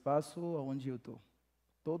 Arrumei meu espaço onde eu estou.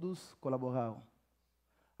 Todos colaboraram.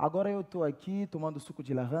 Agora eu estou aqui tomando suco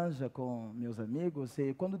de laranja com meus amigos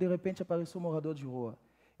e quando de repente apareceu um morador de rua.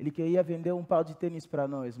 Ele queria vender um par de tênis para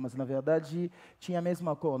nós, mas na verdade tinha a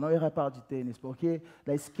mesma cor, não era par de tênis, porque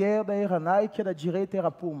da esquerda era Nike, da direita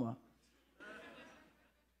era Puma.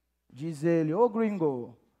 Diz ele, ô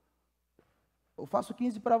gringo, eu faço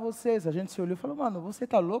 15 para vocês. A gente se olhou e falou, mano, você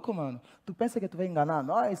tá louco, mano? Tu pensa que tu vai enganar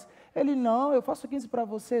nós? Ele, não, eu faço 15 para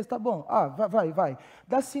vocês, tá bom. Ah, vai.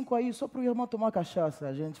 Dá 5 aí só pro irmão tomar cachaça.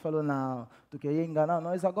 A gente falou, não, tu queria enganar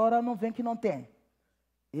nós, agora não vem que não tem.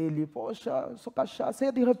 Ele, poxa, eu sou cachaça.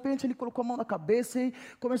 E de repente ele colocou a mão na cabeça e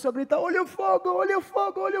começou a gritar, olha o fogo, olha o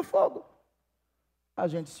fogo, olha o fogo. A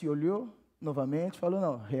gente se olhou novamente e falou,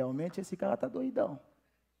 não, realmente esse cara tá doidão.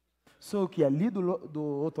 Só que ali do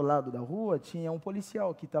outro lado da rua tinha um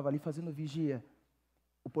policial que estava ali fazendo vigia.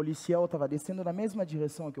 O policial estava descendo na mesma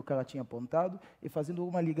direção que o cara tinha apontado e fazendo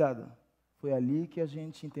uma ligada. Foi ali que a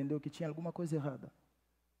gente entendeu que tinha alguma coisa errada.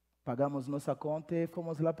 Pagamos nossa conta e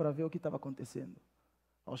fomos lá para ver o que estava acontecendo.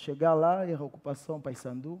 Ao chegar lá, era a ocupação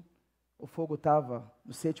Paissandu. O fogo estava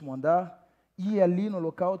no 7º andar e ali no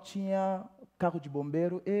local tinha carro de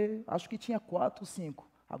bombeiro e acho que tinha 4 ou 5.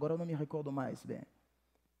 Agora eu não me recordo mais bem.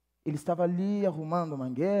 Ele estava ali arrumando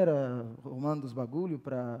mangueira, arrumando os bagulhos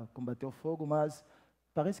para combater o fogo, mas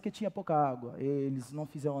parece que tinha pouca água e eles não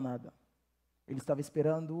fizeram nada. Ele estava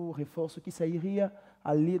esperando o reforço que sairia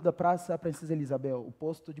ali da Praça Princesa Isabel, o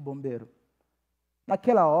posto de bombeiro.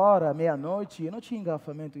 Naquela hora, meia-noite, não tinha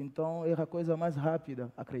engarrafamento, então era a coisa mais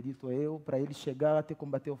rápida, acredito eu, para eles chegar até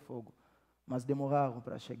combater o fogo. Mas demoraram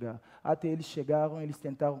para chegar. Até eles chegaram, eles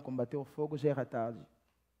tentaram combater o fogo, já era tarde.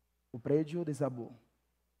 O prédio desabou.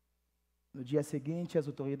 No dia seguinte, as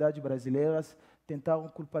autoridades brasileiras tentaram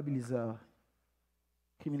culpabilizar,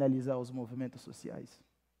 criminalizar os movimentos sociais.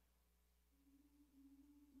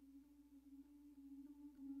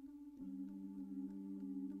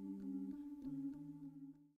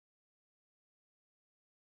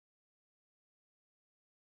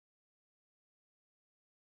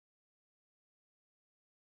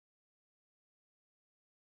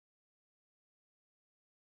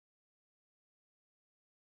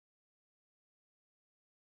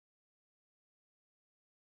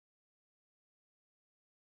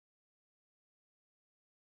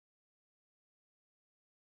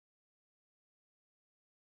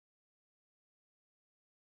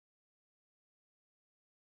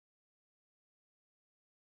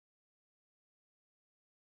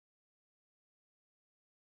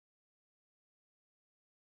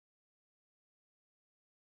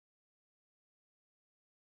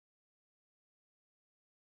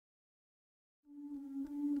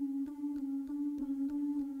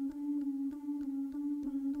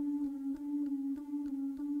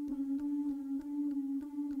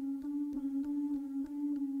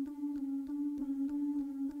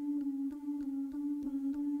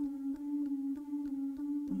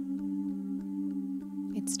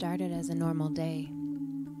 It started as a normal day.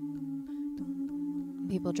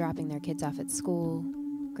 People dropping their kids off at school,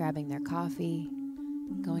 grabbing their coffee,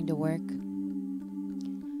 going to work.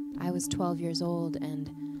 I was 12 years old and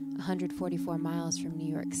 144 miles from New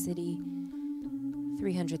York City,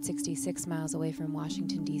 366 miles away from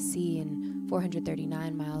Washington, D.C., and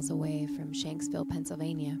 439 miles away from Shanksville,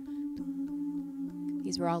 Pennsylvania.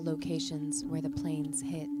 These were all locations where the planes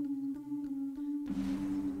hit.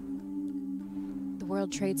 The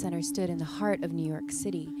World Trade Center stood in the heart of New York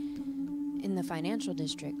City, in the financial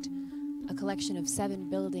district, a collection of 7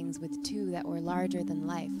 buildings with 2 that were larger than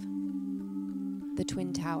life, the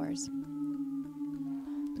Twin Towers.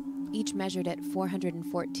 Each measured at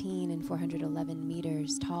 414 and 411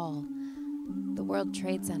 meters tall. The World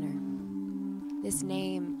Trade Center. This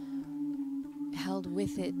name held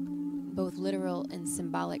with it both literal and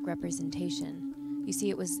symbolic representation. You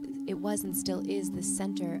see, it was and still is the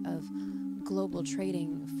center of global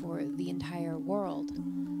trading for the entire world,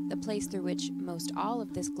 the place through which most all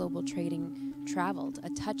of this global trading traveled, a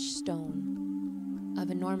touchstone of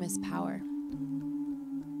enormous power.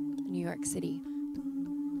 New York City.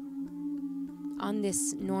 On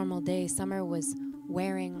this normal day, summer was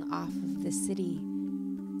wearing off of the city,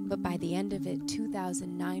 but by the end of it,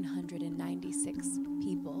 2,996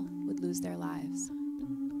 people would lose their lives.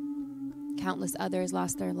 Countless others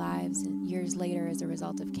lost their lives years later as a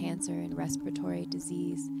result of cancer and respiratory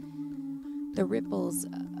disease. The ripples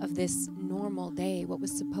of this normal day, what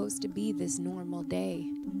was supposed to be this normal day,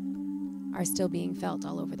 are still being felt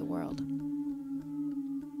all over the world.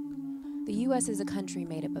 The U.S. is a country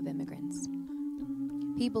made up of immigrants.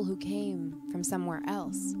 People who came from somewhere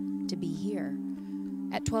else to be here.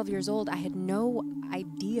 At 12 years old, I had no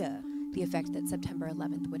idea the effect that September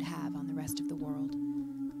 11th would have on the rest of the world.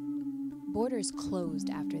 Borders closed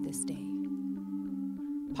after this day.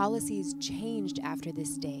 Policies changed after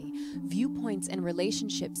this day. Viewpoints and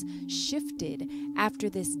relationships shifted after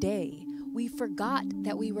this day. We forgot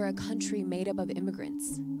that we were a country made up of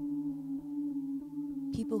immigrants.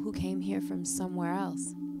 People who came here from somewhere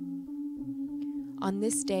else. On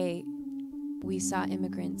this day, we saw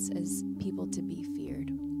immigrants as people to be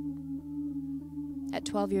feared. At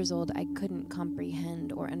 12 years old, I couldn't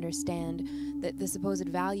comprehend or understand that the supposed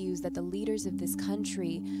values that the leaders of this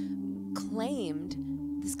country claimed,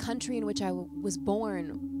 this country in which I was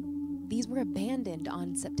born, these were abandoned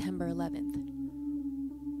on September 11th.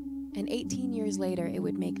 And 18 years later, it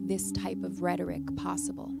would make this type of rhetoric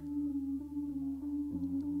possible.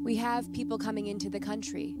 We have people coming into the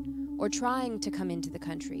country, or trying to come into the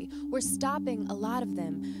country. We're stopping a lot of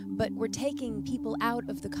them, but we're taking people out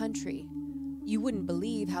of the country. You wouldn't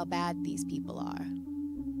believe how bad these people are.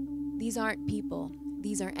 These aren't people,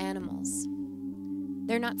 these are animals.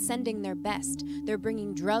 They're not sending their best. They're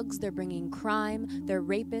bringing drugs, they're bringing crime, they're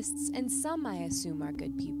rapists, and some, I assume, are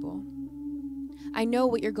good people. I know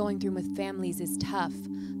what you're going through with families is tough,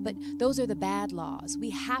 but those are the bad laws. We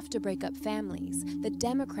have to break up families. The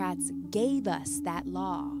Democrats gave us that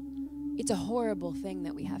law. It's a horrible thing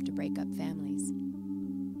that we have to break up families.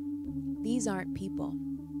 These aren't people.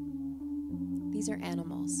 These are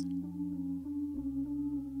animals.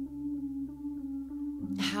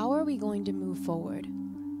 How are we going to move forward?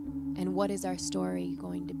 And what is our story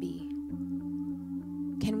going to be?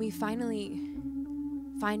 Can we finally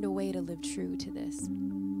find a way to live true to this?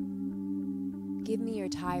 Give me your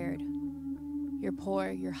tired, your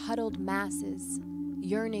poor, your huddled masses,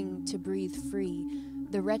 yearning to breathe free,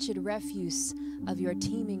 the wretched refuse of your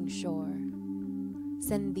teeming shore.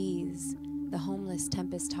 Send these, the homeless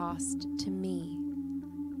tempest-tossed, to me.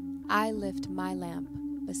 I lift my lamp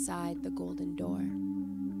beside the golden door.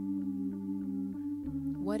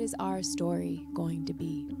 What is our story going to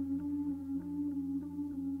be?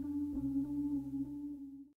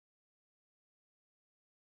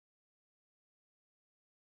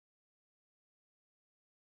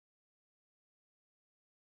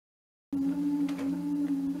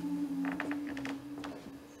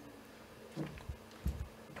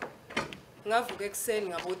 Ngavuka ekuseni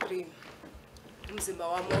ngabo 3 umzimba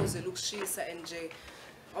wami awuzela ukushisa and nje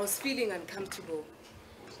I was feeling uncomfortable.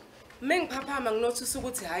 Mengiphaphama nginothisa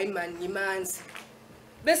ukuthi hayi man ngimanzi.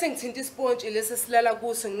 Bese ngithinta ispontshi lesi silala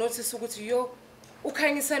kuso nginothisa ukuthi yo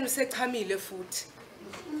ukhanyisana usechamile futhi.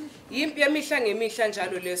 Yimpi yemihla ngemihla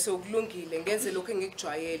njalo leso kulungile ngenze lokho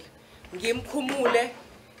engikujwayele. Ngimkhumule,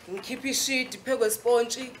 ngikhipha ishidi pheko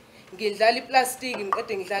espontshi. Ngidlala iplastic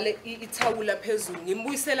ngiqede ngidlale ithawula phezulu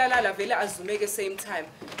ngimbuyisela lala vele azumeke same time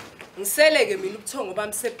ngiseleke mina ubuthongo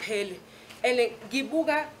bami sephele ene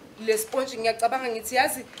ngibuka le sponge ngiyacabanga ngithi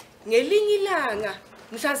yazi ngelinye ilanga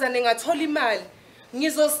mhlazane ngathola imali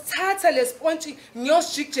ngizosithatha le sponge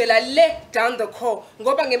ngiyosijikjela le down the core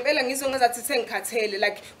ngoba ngempela ngizongazathi sengikhathele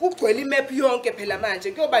like kugcwele imap yonke phela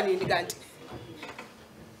manje kuyoba nini kanti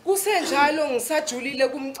kusenjalo ngisajulile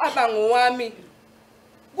kumcabango wami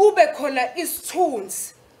kube khona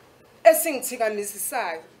isithunzi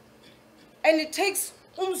esingithikamisisayo and it takes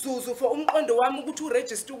umzuzu for umqondo wami ukuthi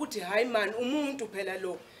uregister ukuthi hayi man umuntu phela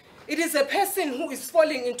lo it is a person who is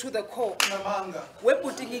falling into the core namanga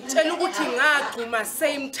webhuti ngitshela ukuthi ngagcuma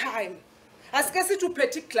same time asike sithi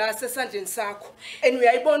uphethe iglass esandleni sakho and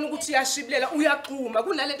uyayibona ukuthi iyashibilela uyaqhuma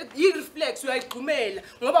kunalento yi reflex uyayigqumela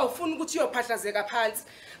ngoba ufuna ukuthi iyophahlazeka phansi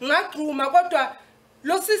ngagcuma kodwa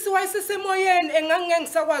lo sisi wayesesemoyeni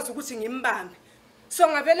engangengisakwazi ukuthi ngimbambe so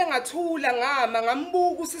ngavele ngathula ngama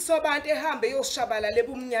ngambuka usisi wabantu ehambe yoshabala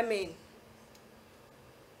lebumnyameni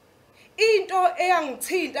into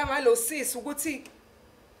eyangithinta ngalo sisi ukuthi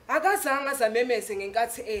akazange azamemeze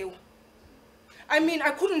ngenkathi ewe I mean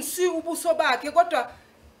I couldn't see ubuso bakhe kodwa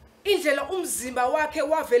indlela umzimba wakhe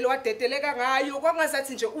wavele wadedeleka ngayo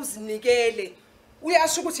kwangazathi nje uzinikele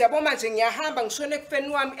uyasho ukuthi yabo manje ngiyahamba ngishone ekufeni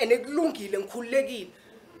wami enekulungile ngikhululekile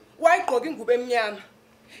wayigqoka ingubo emnyama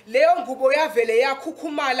leyo ngubo yavele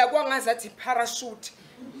yakhukhumala kwangazathi parachute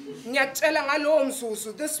ngiyatshela ngalowo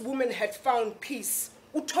mzuzu this woman had found peace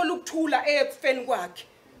uthola ukuthula ekufeni kwakhe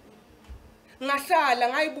ngahlala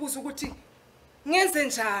ngayibuza ukuthi ngenze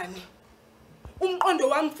njani umqondo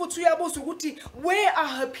wami futhi uyabuza ukuthi where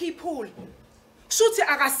are her people Kushuthi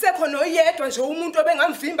akasekho noyedwa nje umuntu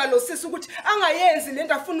obengamvimba lo sisi ukuthi angayenzi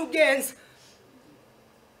lento afuna ukuyenza.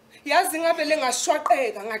 Yazi ngabe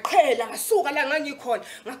lengashwaqeka ngaqhela ngasuka la ngangikhona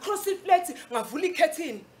ngacross iflat ngavula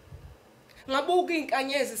ikhethini. Ngabuka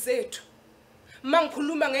inkanyezi zethu.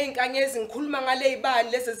 Mangikhuluma ngeinkanyezi ngikhuluma ngale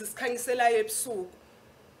ibani lezi zisikhanyiselayo ebusuku.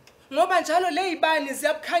 Ngoba njalo le ibani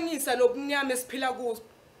ziyabukhanyisa lobunyama esiphila kuzo.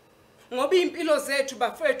 Ngoba impilo zethu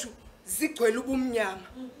bafethu zigcwele ubumnyama.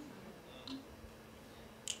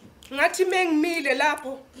 Ngathi mengimile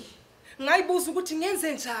lapho ngayibuza ukuthi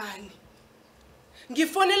ngenze njani.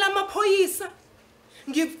 Ngifonela amaphoyisa.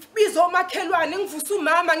 Ngibiza omakhelwane ngivusa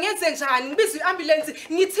umama ngenze njani ngibiza iambulance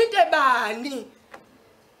ngithinte bani.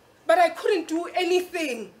 But I couldn't do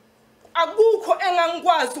anything. Akukho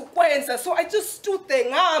engangikwazi ukwenza, so I just stood there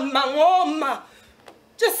ngoma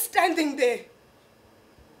just standing there.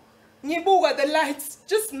 Ngibuka the lights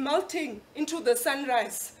just melting into the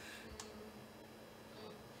sunrise.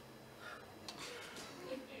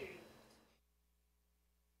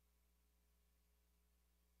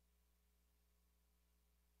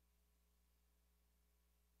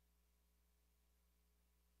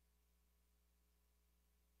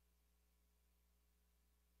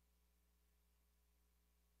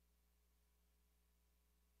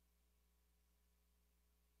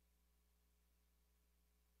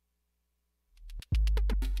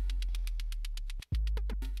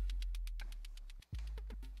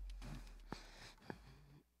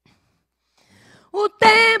 O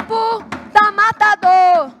tempo tá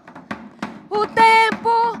matador, o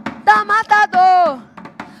tempo tá matador.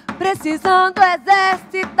 Precisando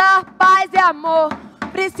exercitar paz e amor,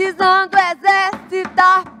 precisando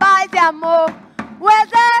exercitar paz e amor. O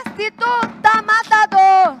exército tá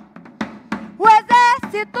matador, o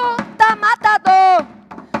exército tá matador.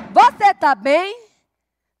 Você tá bem?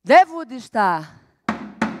 Devo de estar.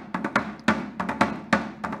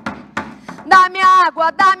 Dá-me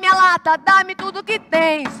água, dá-me a lata, dá-me tudo que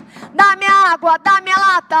tens. Dá-me água, dá-me a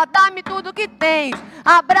lata, dá-me tudo que tens.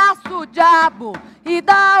 Abraça o diabo e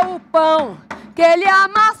dá o pão que ele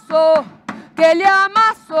amassou, que ele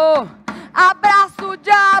amassou. Abraça o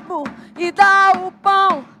diabo e dá o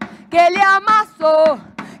pão que ele amassou,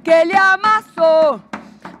 que ele amassou.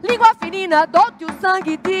 Língua finina, dou-te o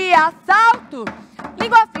sangue de assalto.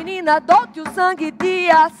 Língua finina, dou-te o sangue de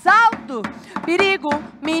assalto. Perigo,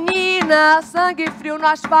 menina, sangue frio no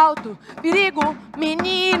asfalto. Perigo,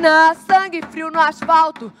 menina, sangue frio no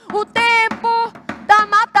asfalto. O tempo tá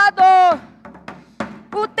matador.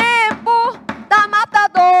 O tempo tá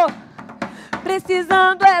matador.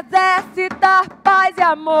 Precisando exercitar paz e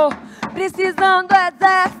amor. Precisando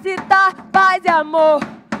exercitar paz e amor.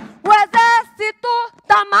 O exército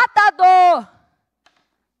tá matador.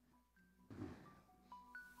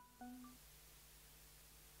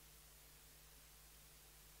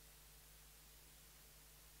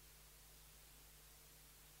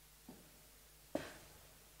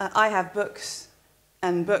 I have books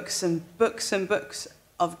and books and books and books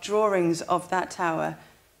of drawings of that tower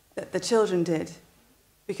that the children did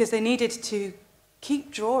because they needed to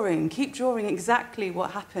keep drawing exactly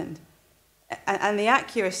what happened. And the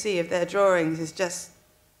accuracy of their drawings is just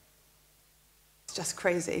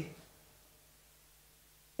crazy.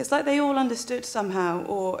 It's like they all understood somehow,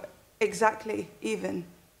 or exactly even,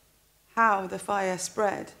 how the fire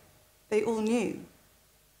spread. They all knew.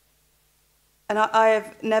 And I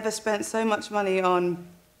have never spent so much money on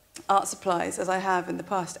art supplies as I have in the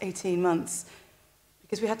past 18 months,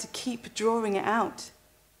 because we had to keep drawing it out.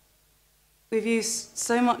 We've used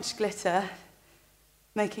so much glitter,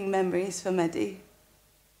 making memories for Mehdi.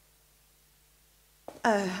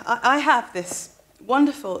 I have this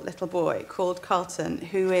wonderful little boy called Carlton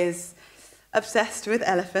who is obsessed with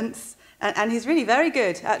elephants, and he's really very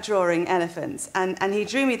good at drawing elephants. And he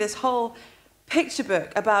drew me this whole picture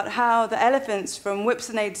book about how the elephants from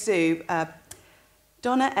Whipsonade Zoo,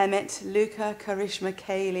 Donna, Emmett, Luca, Karishma,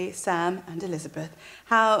 Kaylee, Sam, and Elizabeth,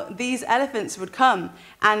 how these elephants would come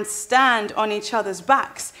and stand on each other's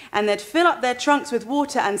backs, and they'd fill up their trunks with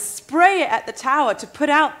water and spray it at the tower to put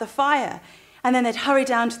out the fire. And then they'd hurry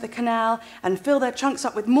down to the canal and fill their trunks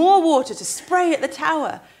up with more water to spray at the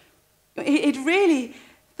tower. He'd really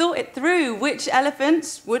thought it through, which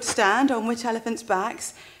elephants would stand on which elephants'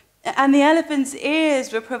 backs. And the elephants'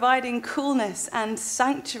 ears were providing coolness and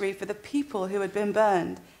sanctuary for the people who had been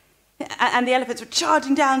burned. And the elephants were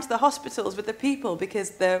charging down to the hospitals with the people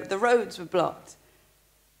because the roads were blocked.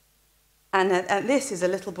 And this is a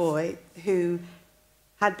little boy who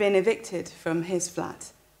had been evicted from his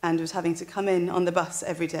flat and was having to come in on the bus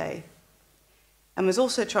every day, and was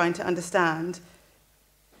also trying to understand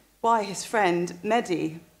why his friend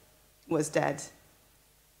Mehdi was dead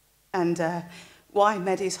and why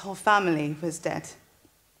Medi's whole family was dead.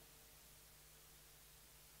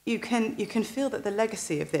 You can feel that the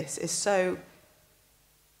legacy of this is so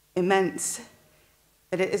immense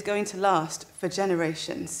that it is going to last for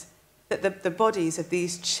generations, that the bodies of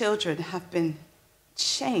these children have been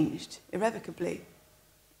changed irrevocably,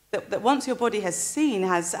 that once your body has seen,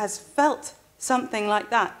 has felt something like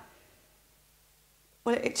that,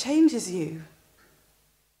 well, it changes you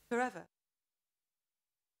forever.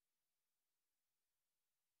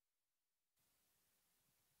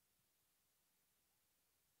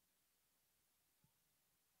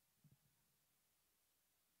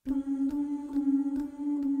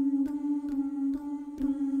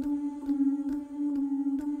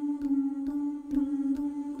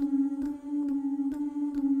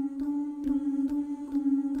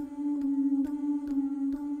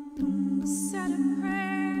 Said a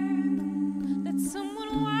prayer that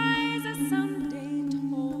someone wiser someday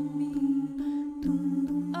told me.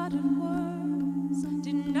 Uttered words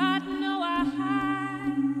did not know I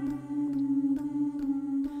had.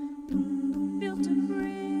 Built a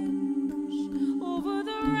bridge over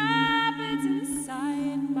the rapids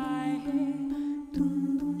inside my head.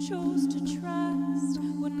 Chose to trust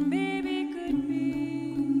what maybe could be.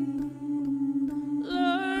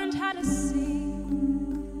 Learned how to see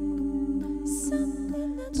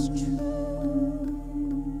something that's true,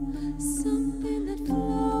 something that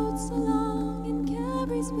floats along and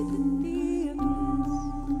carries with it the abyss.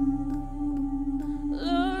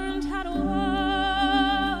 Learned how to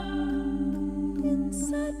walk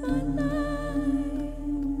inside my life,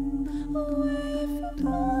 away from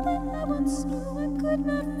all that I once knew. I could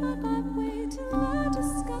not find my way till I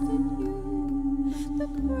discovered you. The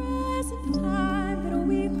present time that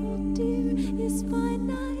we hold dear is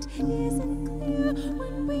finite, isn't clear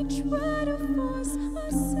when we try to force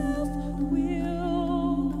our self-will.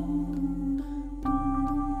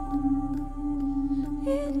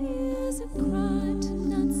 It is a crime to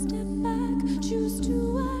not step back, choose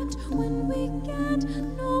to act when we can't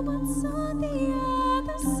know what's on the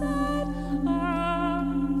other side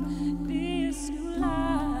of this new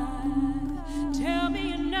life. Tell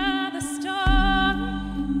me another story,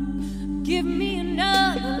 give me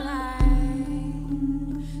another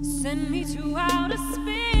line, send me to outer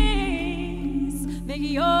space, make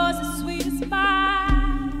yours as sweet as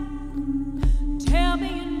mine. Tell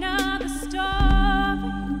me another story,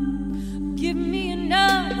 give me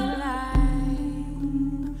another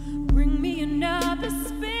line, bring me another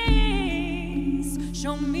space,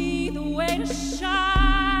 show me the way to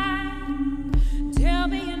shine. Tell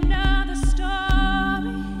me another story.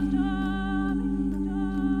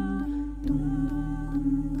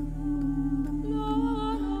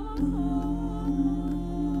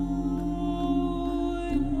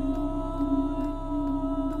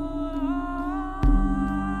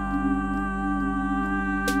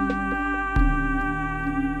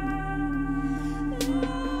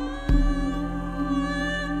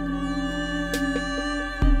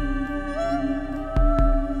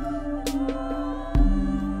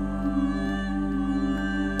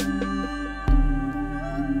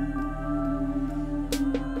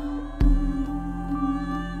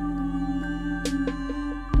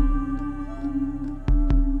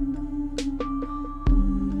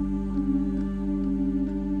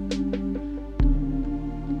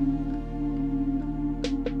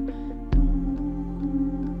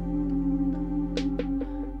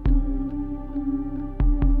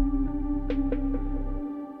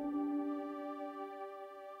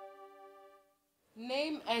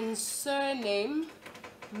 Name and surname,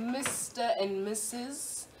 Mr. and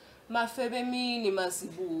Mrs. Mafebemini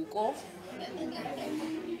Masibuko.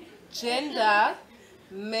 Gender,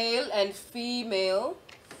 male and female.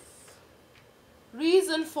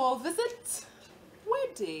 Reason for visit,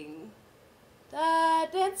 wedding.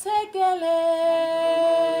 Dadentegele,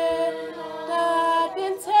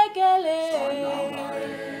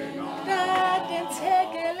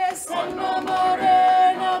 Sana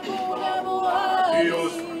Morena, Bula Buhari.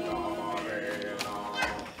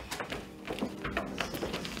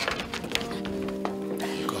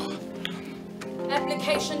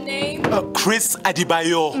 Application name? Chris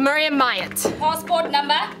Adibayo. Miriam Myatt. Passport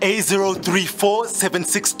number?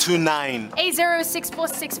 A0347629.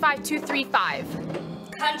 A0646525.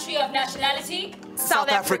 Country of nationality? South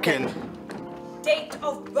African. Date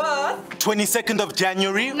of birth? 22nd of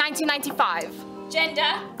January. 1995.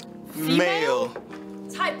 Gender? Male.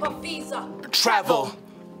 Type of visa? Travel.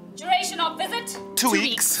 Duration of visit? 2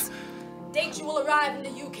 weeks. Date you will arrive in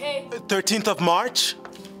the UK? 13th of March.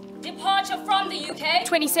 Departure from the UK?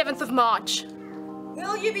 27th of March.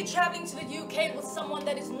 Will you be traveling to the UK with someone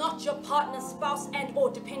that is not your partner, spouse, and or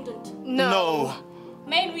dependent? No.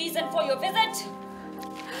 Main reason for your visit?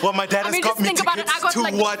 Well, my dad has got me tickets to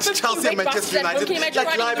watch Chelsea and Manchester United, like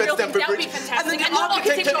live at Stamford Bridge. And then the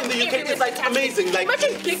architecture in the UK is like amazing, like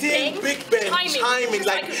seeing Big Ben chiming,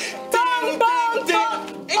 like ding, ding, ding.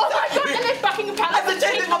 Oh my God, and then Buckingham Palace. At the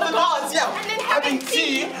changing of the guards, yeah. And then having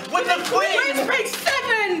tea with the Queen. Page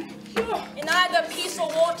 7. In either peace or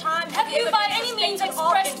wartime, have you by any means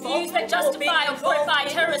expressed views that justify or glorify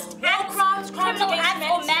terrorist acts, criminal acts,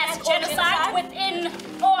 or mass genocide within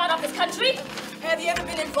or out of this country? Have you ever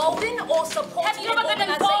been involved in or supported an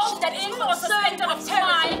organization that is or suspected of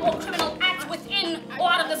crime or criminal acts within or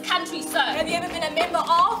out of this country, sir? Have you ever been a member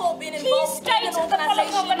of or been involved in an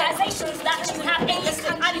organizations that you have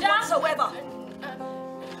enlisted under whatsoever?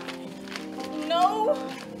 No.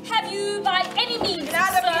 Have you, by any means,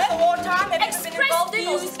 expressed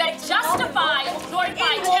views that justify or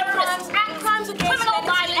glorify terrorist acts, crimes against criminal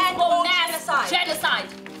violence, or mass genocide?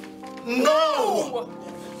 No!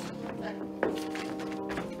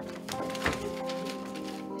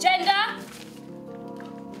 Gender?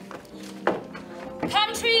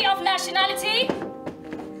 Country of nationality?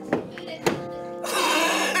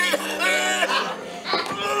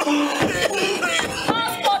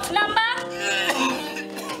 Passport number?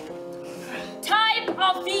 Type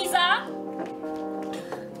of visa?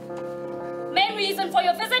 Main reason for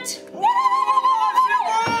your visit?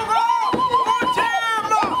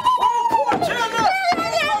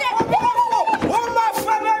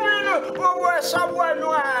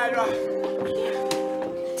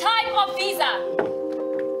 Type of visa?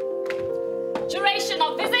 Duration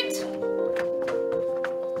of visit?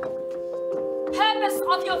 Purpose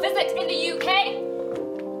of your visit in the UK?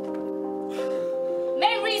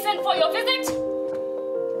 Main reason for your visit?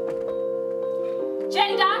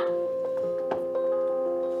 Gender?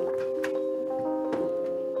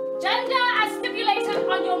 Gender as stipulated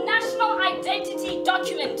on your national identity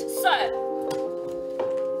document, sir.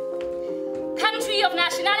 Country of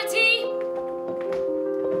nationality?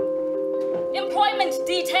 Employment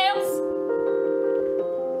details?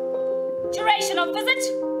 Duration of visit?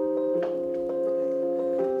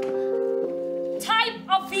 Type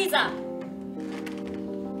of visa?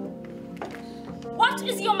 What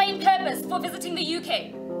is your main purpose for visiting the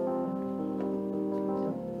UK?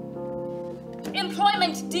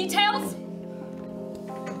 Employment details?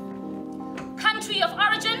 Country of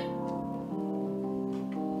origin?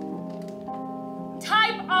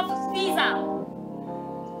 Type of visa?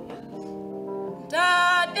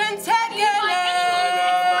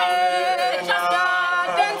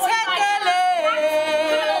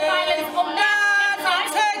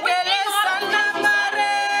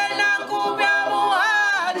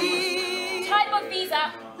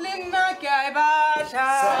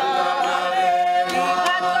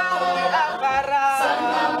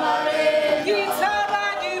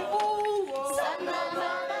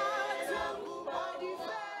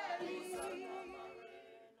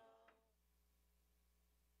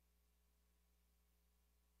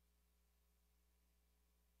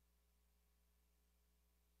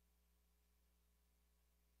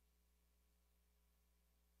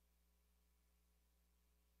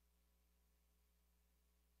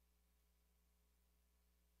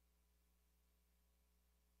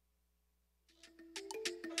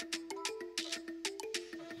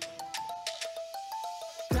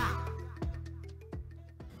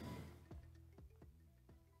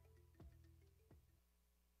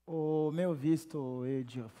 O meu visto é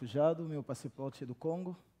de refugiado, meu passaporte é do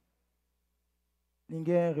Congo.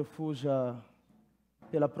 Ninguém refugia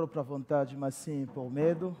pela própria vontade, mas sim por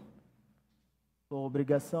medo, por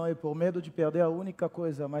obrigação e por medo de perder a única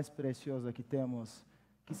coisa mais preciosa que temos,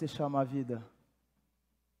 que se chama a vida.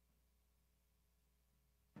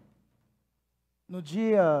 No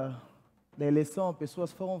dia da eleição,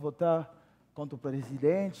 pessoas foram votar contra o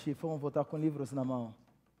presidente, foram votar com livros na mão.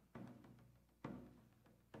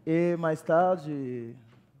 E mais tarde,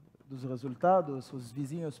 dos resultados, os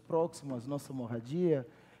vizinhos próximos à nossa moradia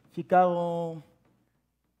ficaram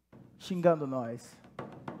xingando nós.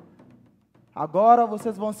 Agora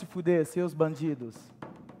vocês vão se fuder, seus bandidos.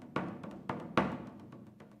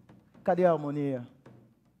 Cadê a harmonia?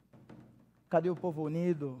 Cadê o povo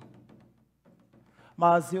unido?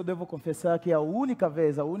 Mas eu devo confessar que a única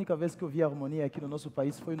vez que eu vi a harmonia aqui no nosso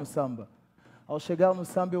país foi no samba. Ao chegar no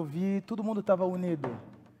samba eu vi, todo mundo estava unido.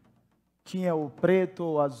 Tinha o preto,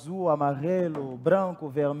 o azul, o amarelo, o branco, o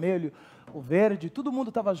vermelho, o verde, todo mundo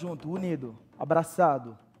estava junto, unido,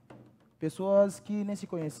 abraçado. Pessoas que nem se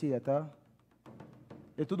conheciam, tá?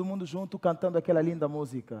 E todo mundo junto cantando aquela linda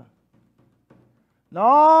música.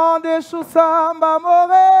 Não deixa o samba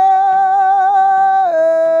morrer.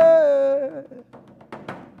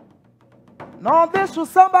 Não deixa o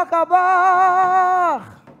samba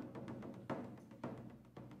acabar.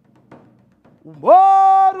 O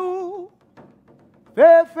Moro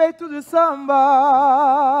perfeito de samba.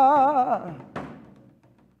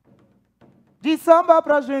 De samba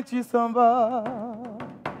pra gente sambar.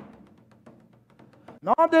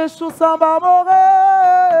 Não deixa o samba morrer.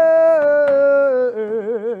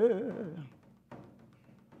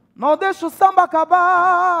 Não deixa o samba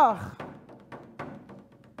acabar.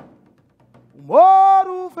 O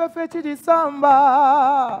Moro foi feito de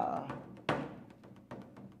samba.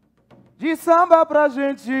 De samba pra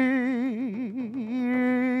gente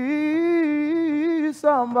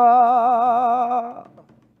samba.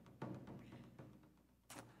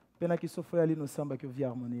 Pena que só foi ali no samba que eu vi a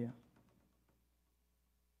harmonia.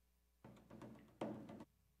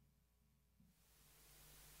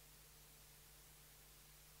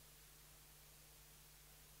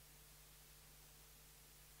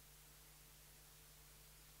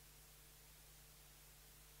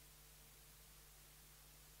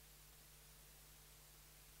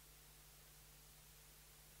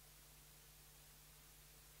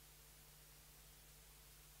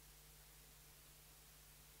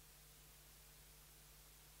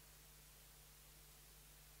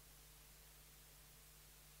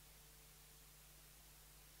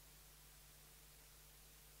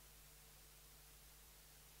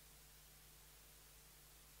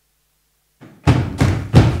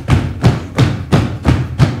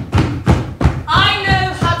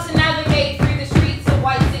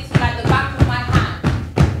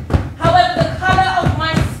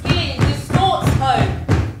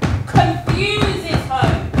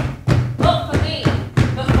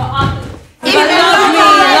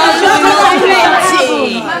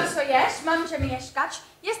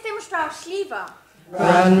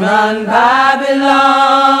 Run, run,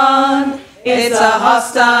 Babylon, it's a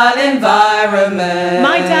hostile environment.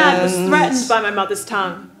 My dad was threatened by my mother's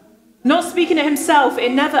tongue. Not speaking it himself,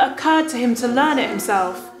 it never occurred to him to learn it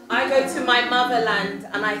himself. I go to my motherland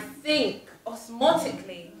and I think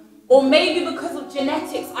osmotically, or maybe because of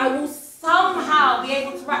genetics, I will somehow be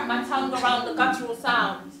able to wrap my tongue around the guttural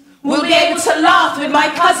sound. We'll be able to laugh with my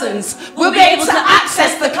cousins. We'll be able to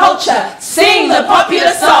access the culture, sing the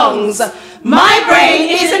popular songs. My brain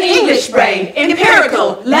is an English brain,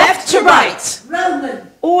 empirical, left to right.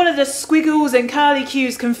 Roman. All of the squiggles and curly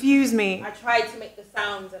cues confuse me. I tried to make the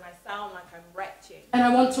sounds and I sound like I'm retching. And I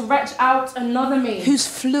want to retch out another me. Who's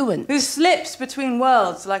fluent? Who slips between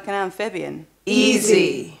worlds like an amphibian.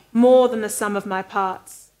 Easy. More than the sum of my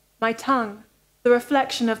parts. My tongue, the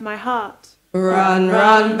reflection of my heart. Run,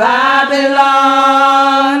 run,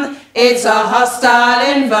 Babylon, it's a hostile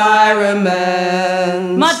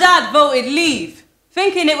environment. My dad voted leave,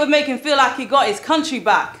 thinking it would make him feel like he got his country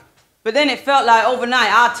back. But then it felt like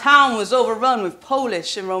overnight our town was overrun with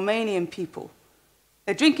Polish and Romanian people.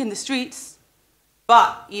 They drink in the streets,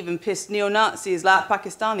 but even pissed neo-Nazis like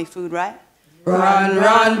Pakistani food, right? Run,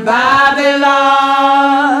 run,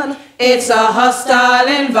 Babylon, it's a hostile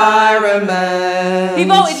environment. He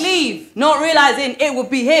voted leave, not realising it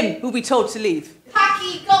would be him who'd be told to leave.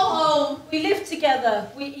 Paki, go home. We live together.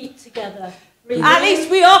 We eat together. At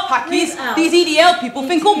least we are Pakis. These EDL people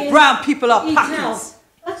think all brown people are Pakis.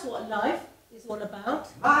 That's what life is all about.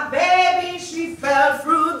 My baby, she fell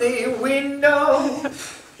through the window.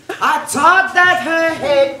 I thought that her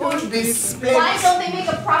head would be split. Why don't they make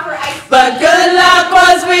a proper ice? But good luck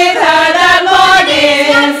was with her that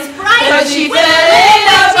morning. Cause she fell in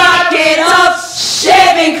a bucket of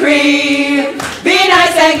shaving cream. Be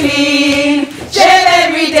nice and clean. Shave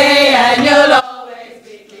every day and you'll always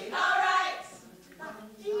be clean. Alright.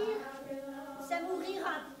 Ça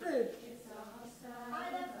mourira peu.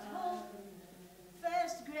 I left home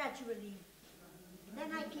first gradually.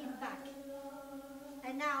 Then I came back.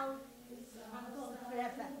 And now I'm gone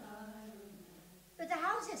forever. But the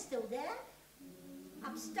house is still there.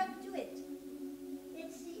 I'm stuck to it.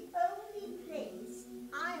 It's the only place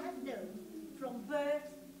I have known from birth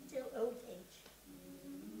till old age.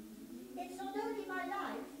 It's not only my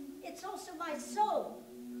life, it's also my soul.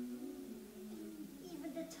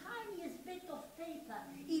 Even the tiniest bit of paper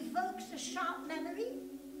evokes a sharp memory.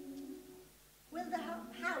 Will the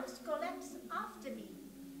house collapse after me?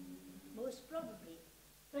 Most probably.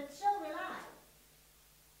 But so will I.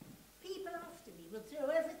 People after me will throw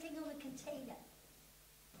everything on a container.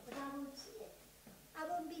 But I won't see it. I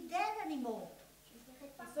won't be dead anymore.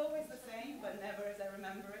 It's always the same, but never as I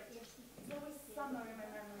remember it. It's always summer in my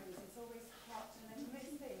memories. It's always hot and I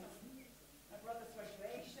miss things. My brother's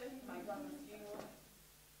graduation, my grandma's funeral.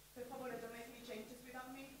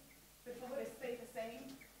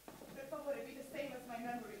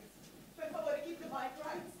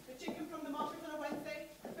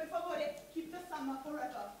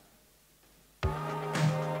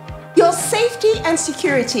 Your safety and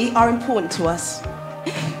security are important to us.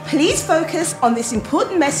 Please focus on this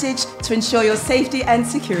important message to ensure your safety and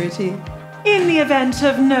security. In the event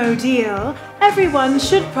of no deal, everyone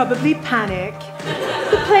should probably panic.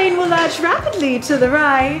 The plane will lurch rapidly to the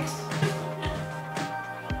right.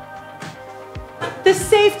 The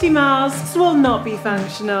safety masks will not be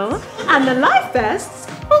functional, and the life vests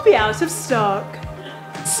will be out of stock.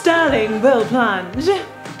 Sterling will plunge.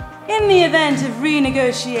 In the event of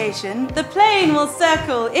renegotiation, the plane will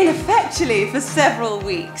circle ineffectually for several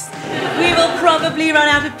weeks. We will probably run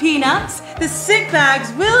out of peanuts, the sick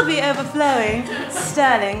bags will be overflowing,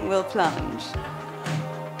 sterling will plunge.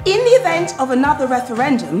 In the event of another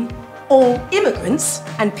referendum, all immigrants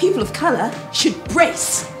and people of colour should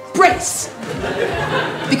brace,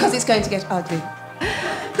 because it's going to get ugly.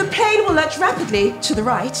 The plane will lurch rapidly to the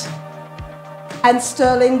right, and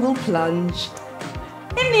sterling will plunge.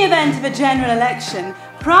 In the event of a general election,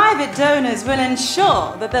 private donors will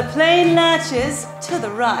ensure that the plane lurches to the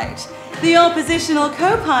right. The oppositional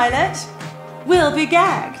co-pilot will be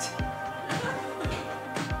gagged.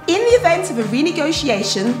 In the event of a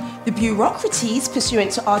renegotiation, the bureaucracies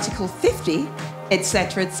pursuant to Article 50,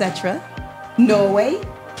 etc., etc., Norway,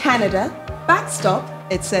 Canada, backstop,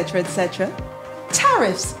 etc.,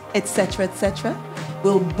 tariffs, etc.,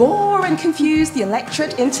 will bore and confuse the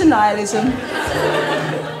electorate into nihilism.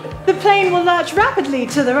 The plane will lurch rapidly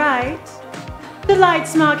to the right. The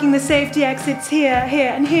lights marking the safety exits here, here,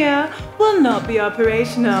 and here will not be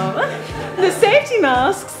operational. The safety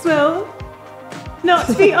masks will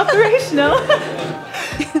not be operational.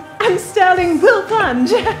 And sterling will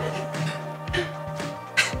plunge.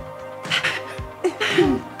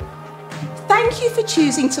 Thank you for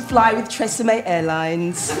choosing to fly with Tresemme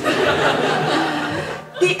Airlines.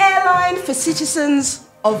 The airline for citizens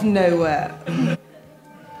of nowhere.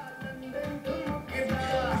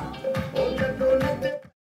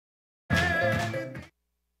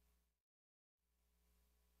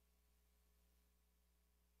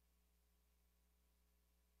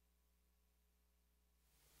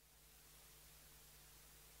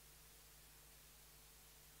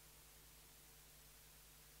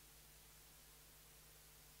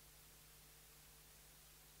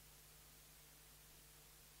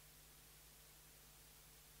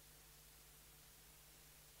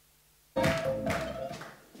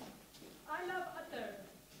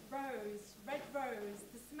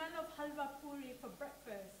 For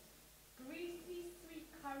breakfast, greasy sweet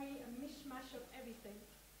curry, a mishmash of everything.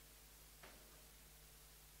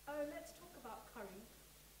 Oh, let's talk about curry.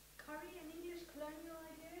 Curry, an English colonial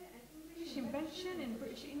idea, an English invention in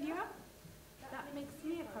British India. That makes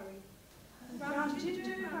me a curry. Brown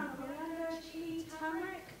ginger, brown coriander, chili,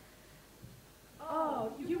 turmeric.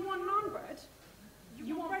 Oh, you want naan bread?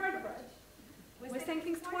 You want bread? We're saying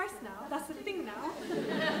things twice now. That's the thing now.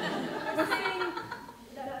 We're saying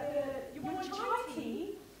you want chai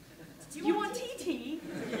tea? You want tea?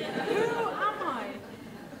 Who am I?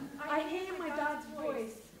 I hear my dad's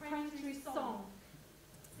voice praying through song,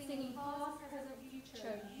 singing past, present,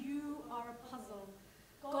 future. You are a puzzle.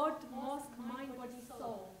 God, mosque, mind, body,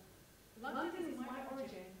 soul. London is my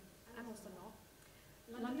origin, and also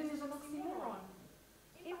not. London is an oxymoron.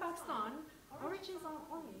 In Pakistan, origins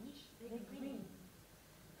aren't orange, they're green.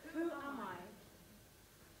 Who am I?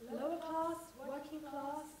 Lower class, working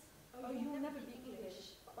class, oh, you'll never be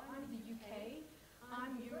English, but I'm the UK,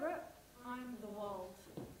 I'm Europe, I'm the world.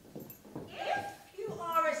 If you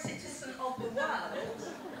are a citizen of the world,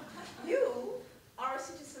 you are a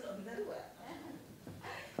citizen of nowhere.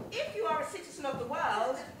 If you are a citizen of the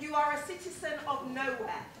world, you are a citizen of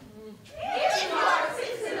nowhere. If you are a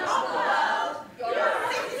citizen of the world, you're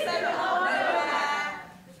a citizen of nowhere.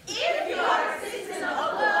 If you are a citizen of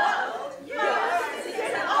the world, you're a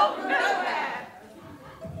citizen of nowhere.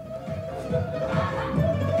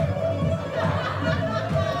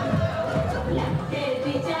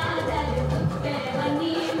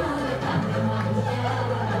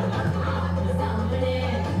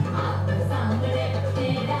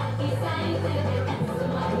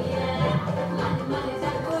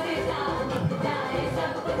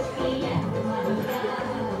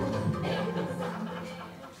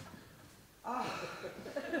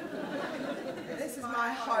 This is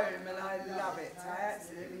my home and I love it. I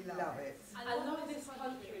absolutely love it. I love this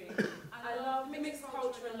country. I love mixed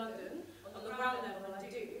culture in London. On the ground level, I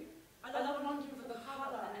do. I love London for the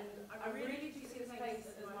colour, and I really do see this place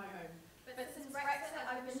as my home. But since Brexit,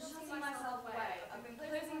 I've been shutting myself away. I've been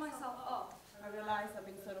closing myself off. I realise I've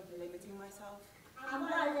been sort of limiting myself. I'm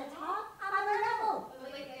at the top, I'm at the level.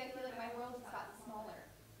 But lately, I feel like my world has gotten smaller.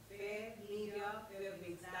 Fear, media, fear of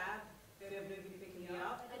being stabbed, fear of nobody picking me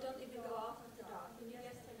up. I don't even go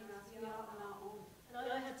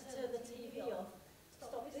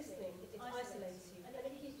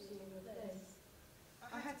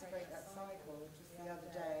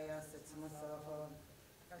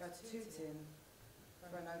tooting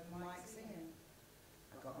for an open mic singing.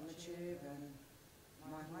 I got on the tube and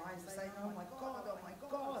my mind was saying, oh my God, I'm gonna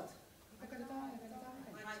die, I'm gonna die.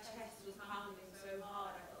 My chest was pounding so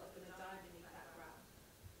hard, I thought I was gonna die beneath that ground.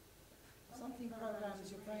 Something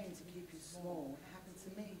programs your brain to keep you small. It happened to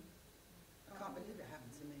me. I can't believe it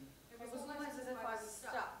happened to me. It was almost as if I was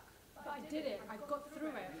stuck. But I did it. I got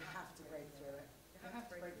through it. You have to break through it. You have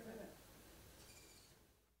to break through it.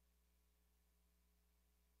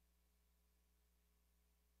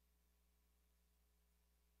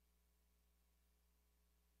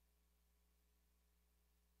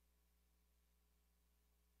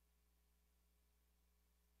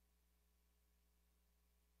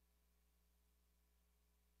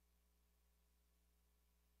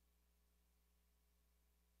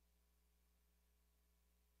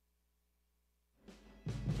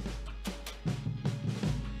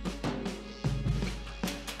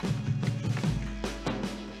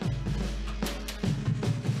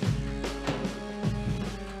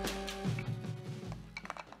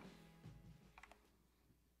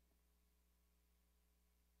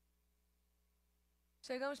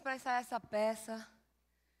 Chegamos para ensaiar essa peça,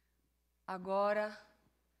 agora,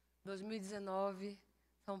 2019,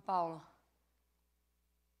 São Paulo.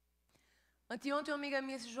 Anteontem, uma amiga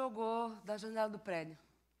minha se jogou da janela do prédio.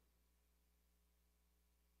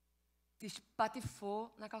 Se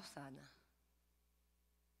espatifou na calçada.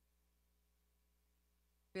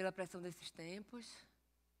 Pela pressão desses tempos,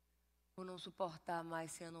 por não suportar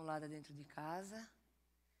mais ser anulada dentro de casa,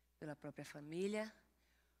 pela própria família,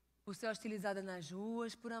 por ser hostilizada nas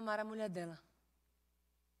ruas, por amar a mulher dela.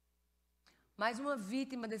 Mais uma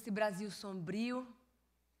vítima desse Brasil sombrio,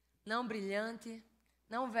 não brilhante,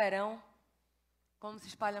 não verão, como se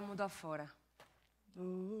espalha mundo afora.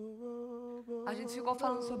 A gente ficou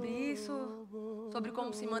falando sobre isso, sobre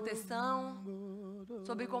como se manter são,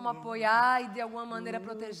 sobre como apoiar e de alguma maneira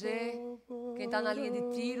proteger quem está na linha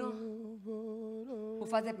de tiro, por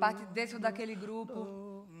fazer parte desse ou daquele grupo,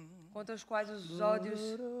 contra os quais os ódios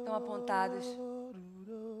estão apontados.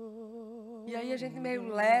 E aí a gente meio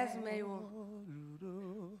leso, meio...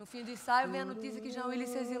 No fim do ensaio vem a notícia que Jean Willis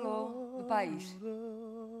se exilou do país.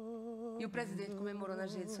 E o presidente comemorou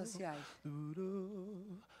nas redes sociais.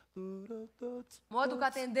 Modo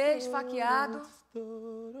Catendê, esfaqueado,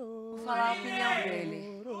 por falar a opinião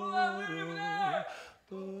dele.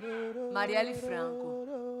 Marielle Franco.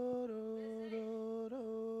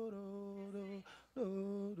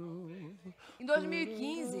 Em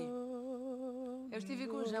 2015, eu estive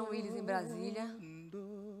com Jean Willis em Brasília,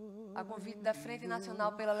 a convite da Frente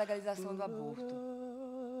Nacional pela Legalização do Aborto.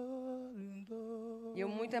 E eu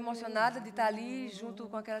muito emocionada de estar ali, junto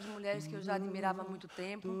com aquelas mulheres que eu já admirava há muito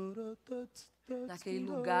tempo, naquele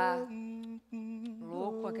lugar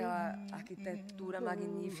louco, aquela arquitetura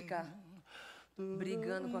magnífica,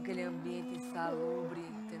 brigando com aquele ambiente insalubre,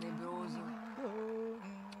 tenebroso,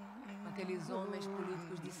 com aqueles homens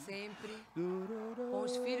políticos de sempre, com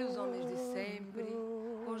os filhos homens de sempre,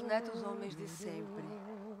 com os netos homens de sempre.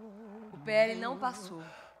 O PL não passou.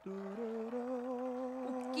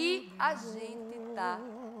 O que a gente está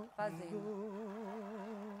fazendo?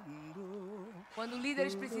 Quando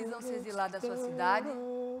líderes precisam se exilar da sua cidade,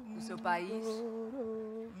 do seu país,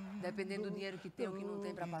 dependendo do dinheiro que tem ou que não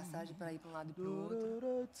tem para passagem para ir para um lado e para o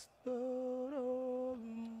outro.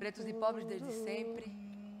 Pretos e pobres desde sempre,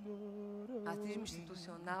 racismo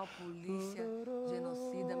institucional, polícia,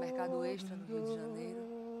 genocida, mercado extra no Rio de Janeiro.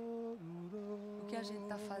 O que a gente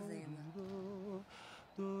está fazendo?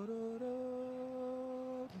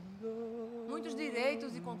 Muitos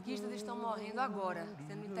direitos e conquistas estão morrendo agora,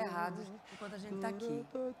 sendo enterrados enquanto a gente está aqui,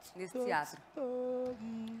 nesse teatro.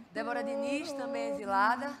 Débora Diniz, também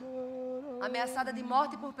exilada, ameaçada de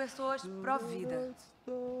morte por pessoas pró-vida.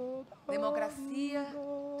 Democracia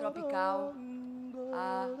tropical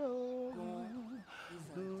agonizante.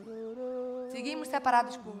 Seguimos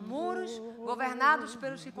separados por muros, governados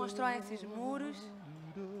pelos que constroem esses muros,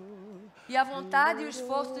 e a vontade e o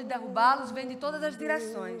esforço de derrubá-los vem de todas as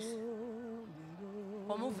direções,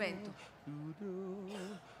 como o vento.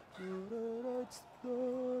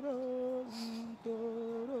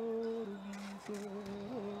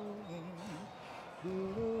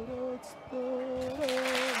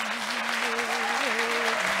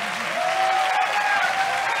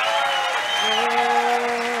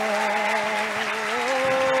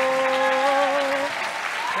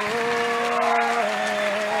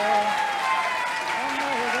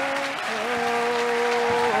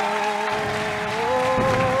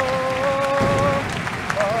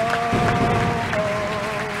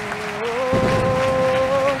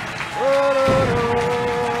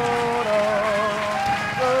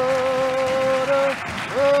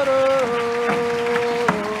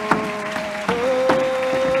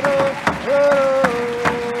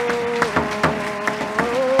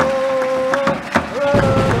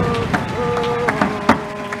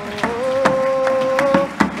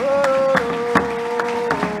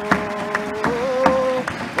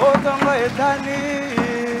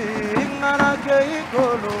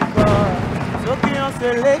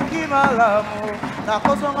 seleki malamu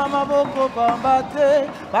nakozonga maboko pamba te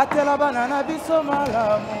batela bana na biso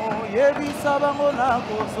malamu yebisa bango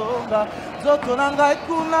nakozonga nzoto na ngai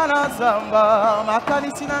kuna na zamba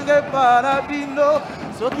makanisi na ngai epa na bino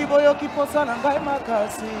soki boyoki posa na ngai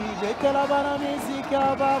makasi betela bana miziki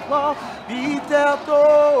ya bako biterto.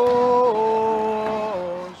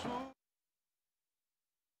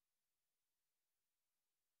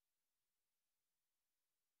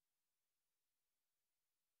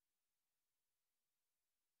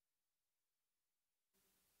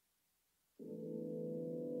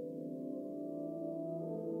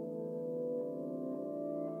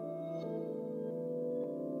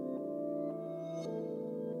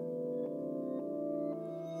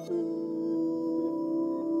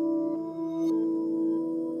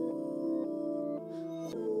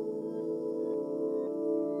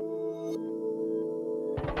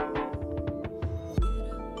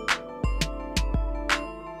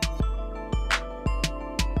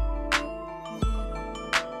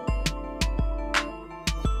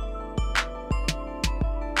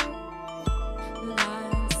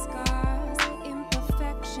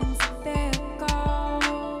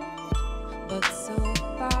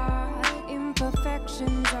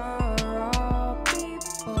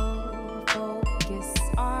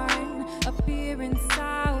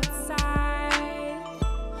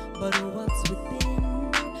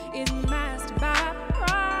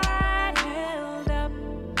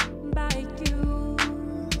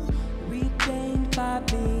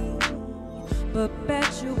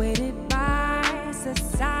 Perpetuated by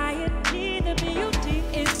society, the beauty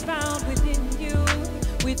is found within you,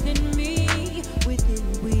 within me, within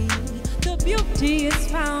we. The beauty is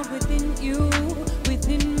found within you,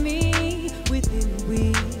 within me, within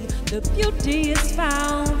we. The beauty is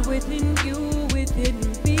found within you, within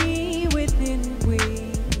me, within we.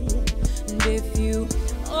 And if you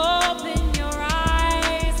open your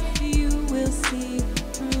eyes, you will see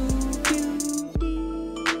true beauty.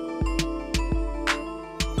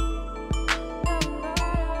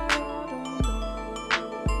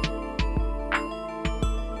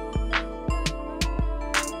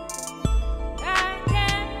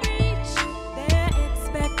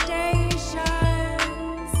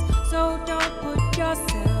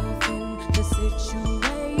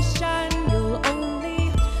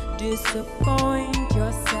 Disappoint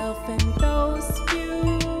yourself and those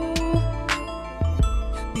few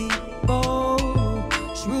people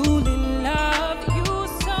truly love you,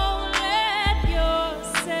 so let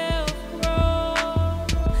yourself grow,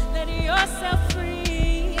 let yourself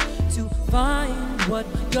free to find what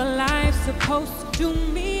your life's supposed to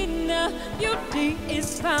mean. Beauty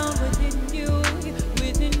is found within you,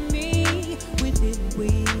 within me, within we.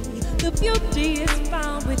 The beauty is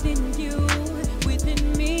found within you,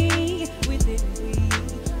 within me, within we.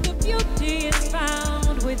 The beauty is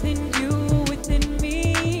found within you, within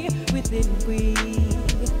me, within we.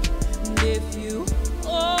 And if you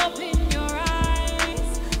open your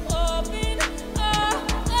eyes, open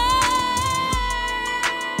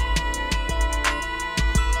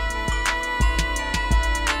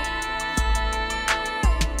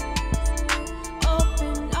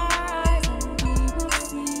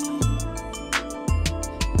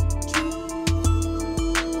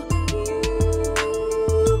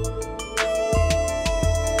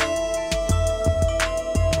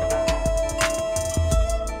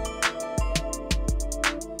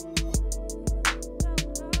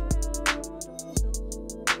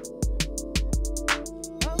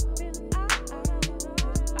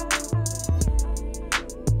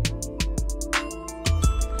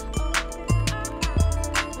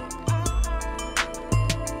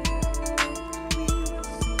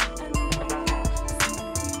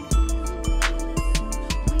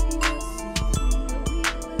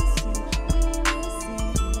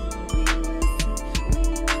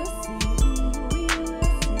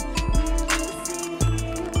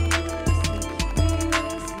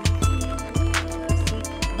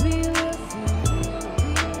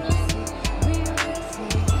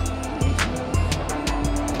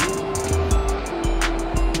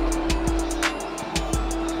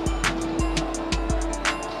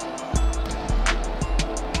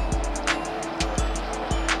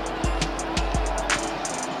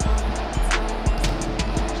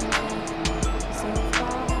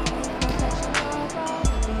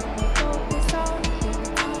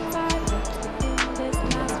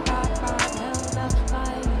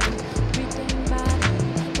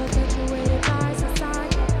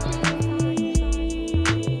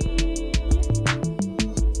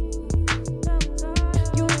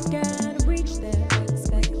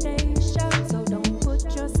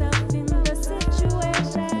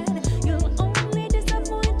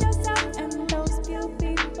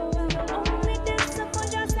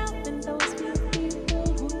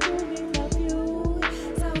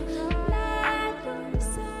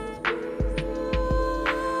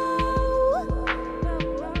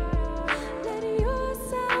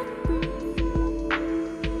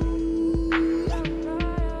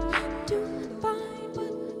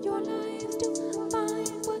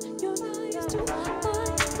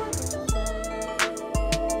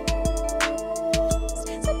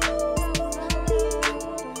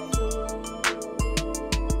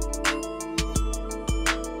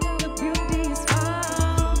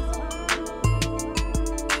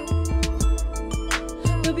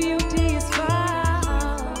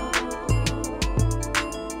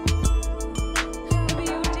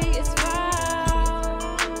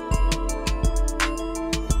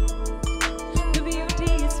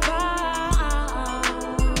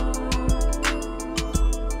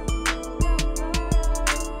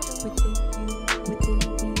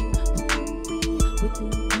with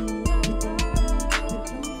the